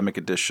post-pandemic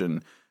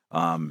edition.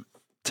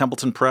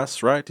 Templeton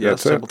Press, right?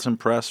 Yes, Templeton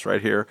Press,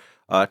 right here.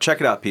 Check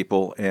it out,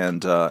 people,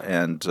 and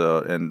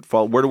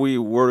follow. Where do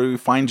we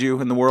find you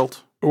in the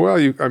world? Well,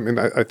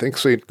 I think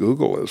St.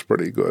 Google is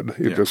pretty good.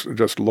 You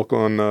just look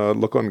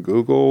on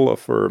Google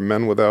for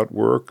Men Without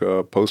Work,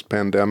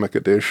 post-pandemic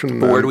edition.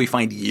 But where do we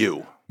find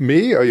you?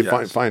 Me?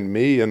 Yes. Find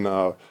me in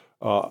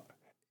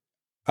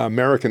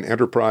American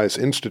Enterprise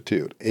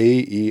Institute,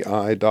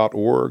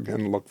 AEI.org,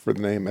 and look for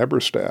the name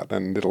Eberstadt,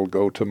 and it'll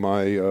go to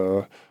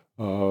my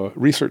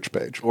research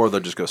page. Or they'll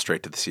just go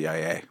straight to the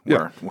CIA,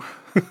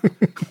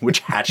 which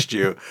hatched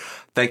you.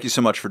 Thank you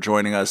so much for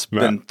joining us. It's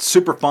been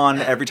super fun.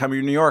 Every time you're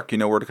in New York, you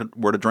know where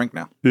to drink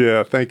now.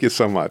 Yeah, thank you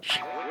so much.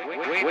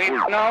 We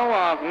know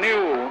of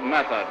new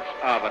methods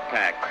of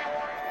attack.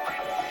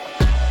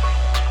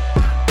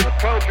 The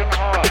Trojan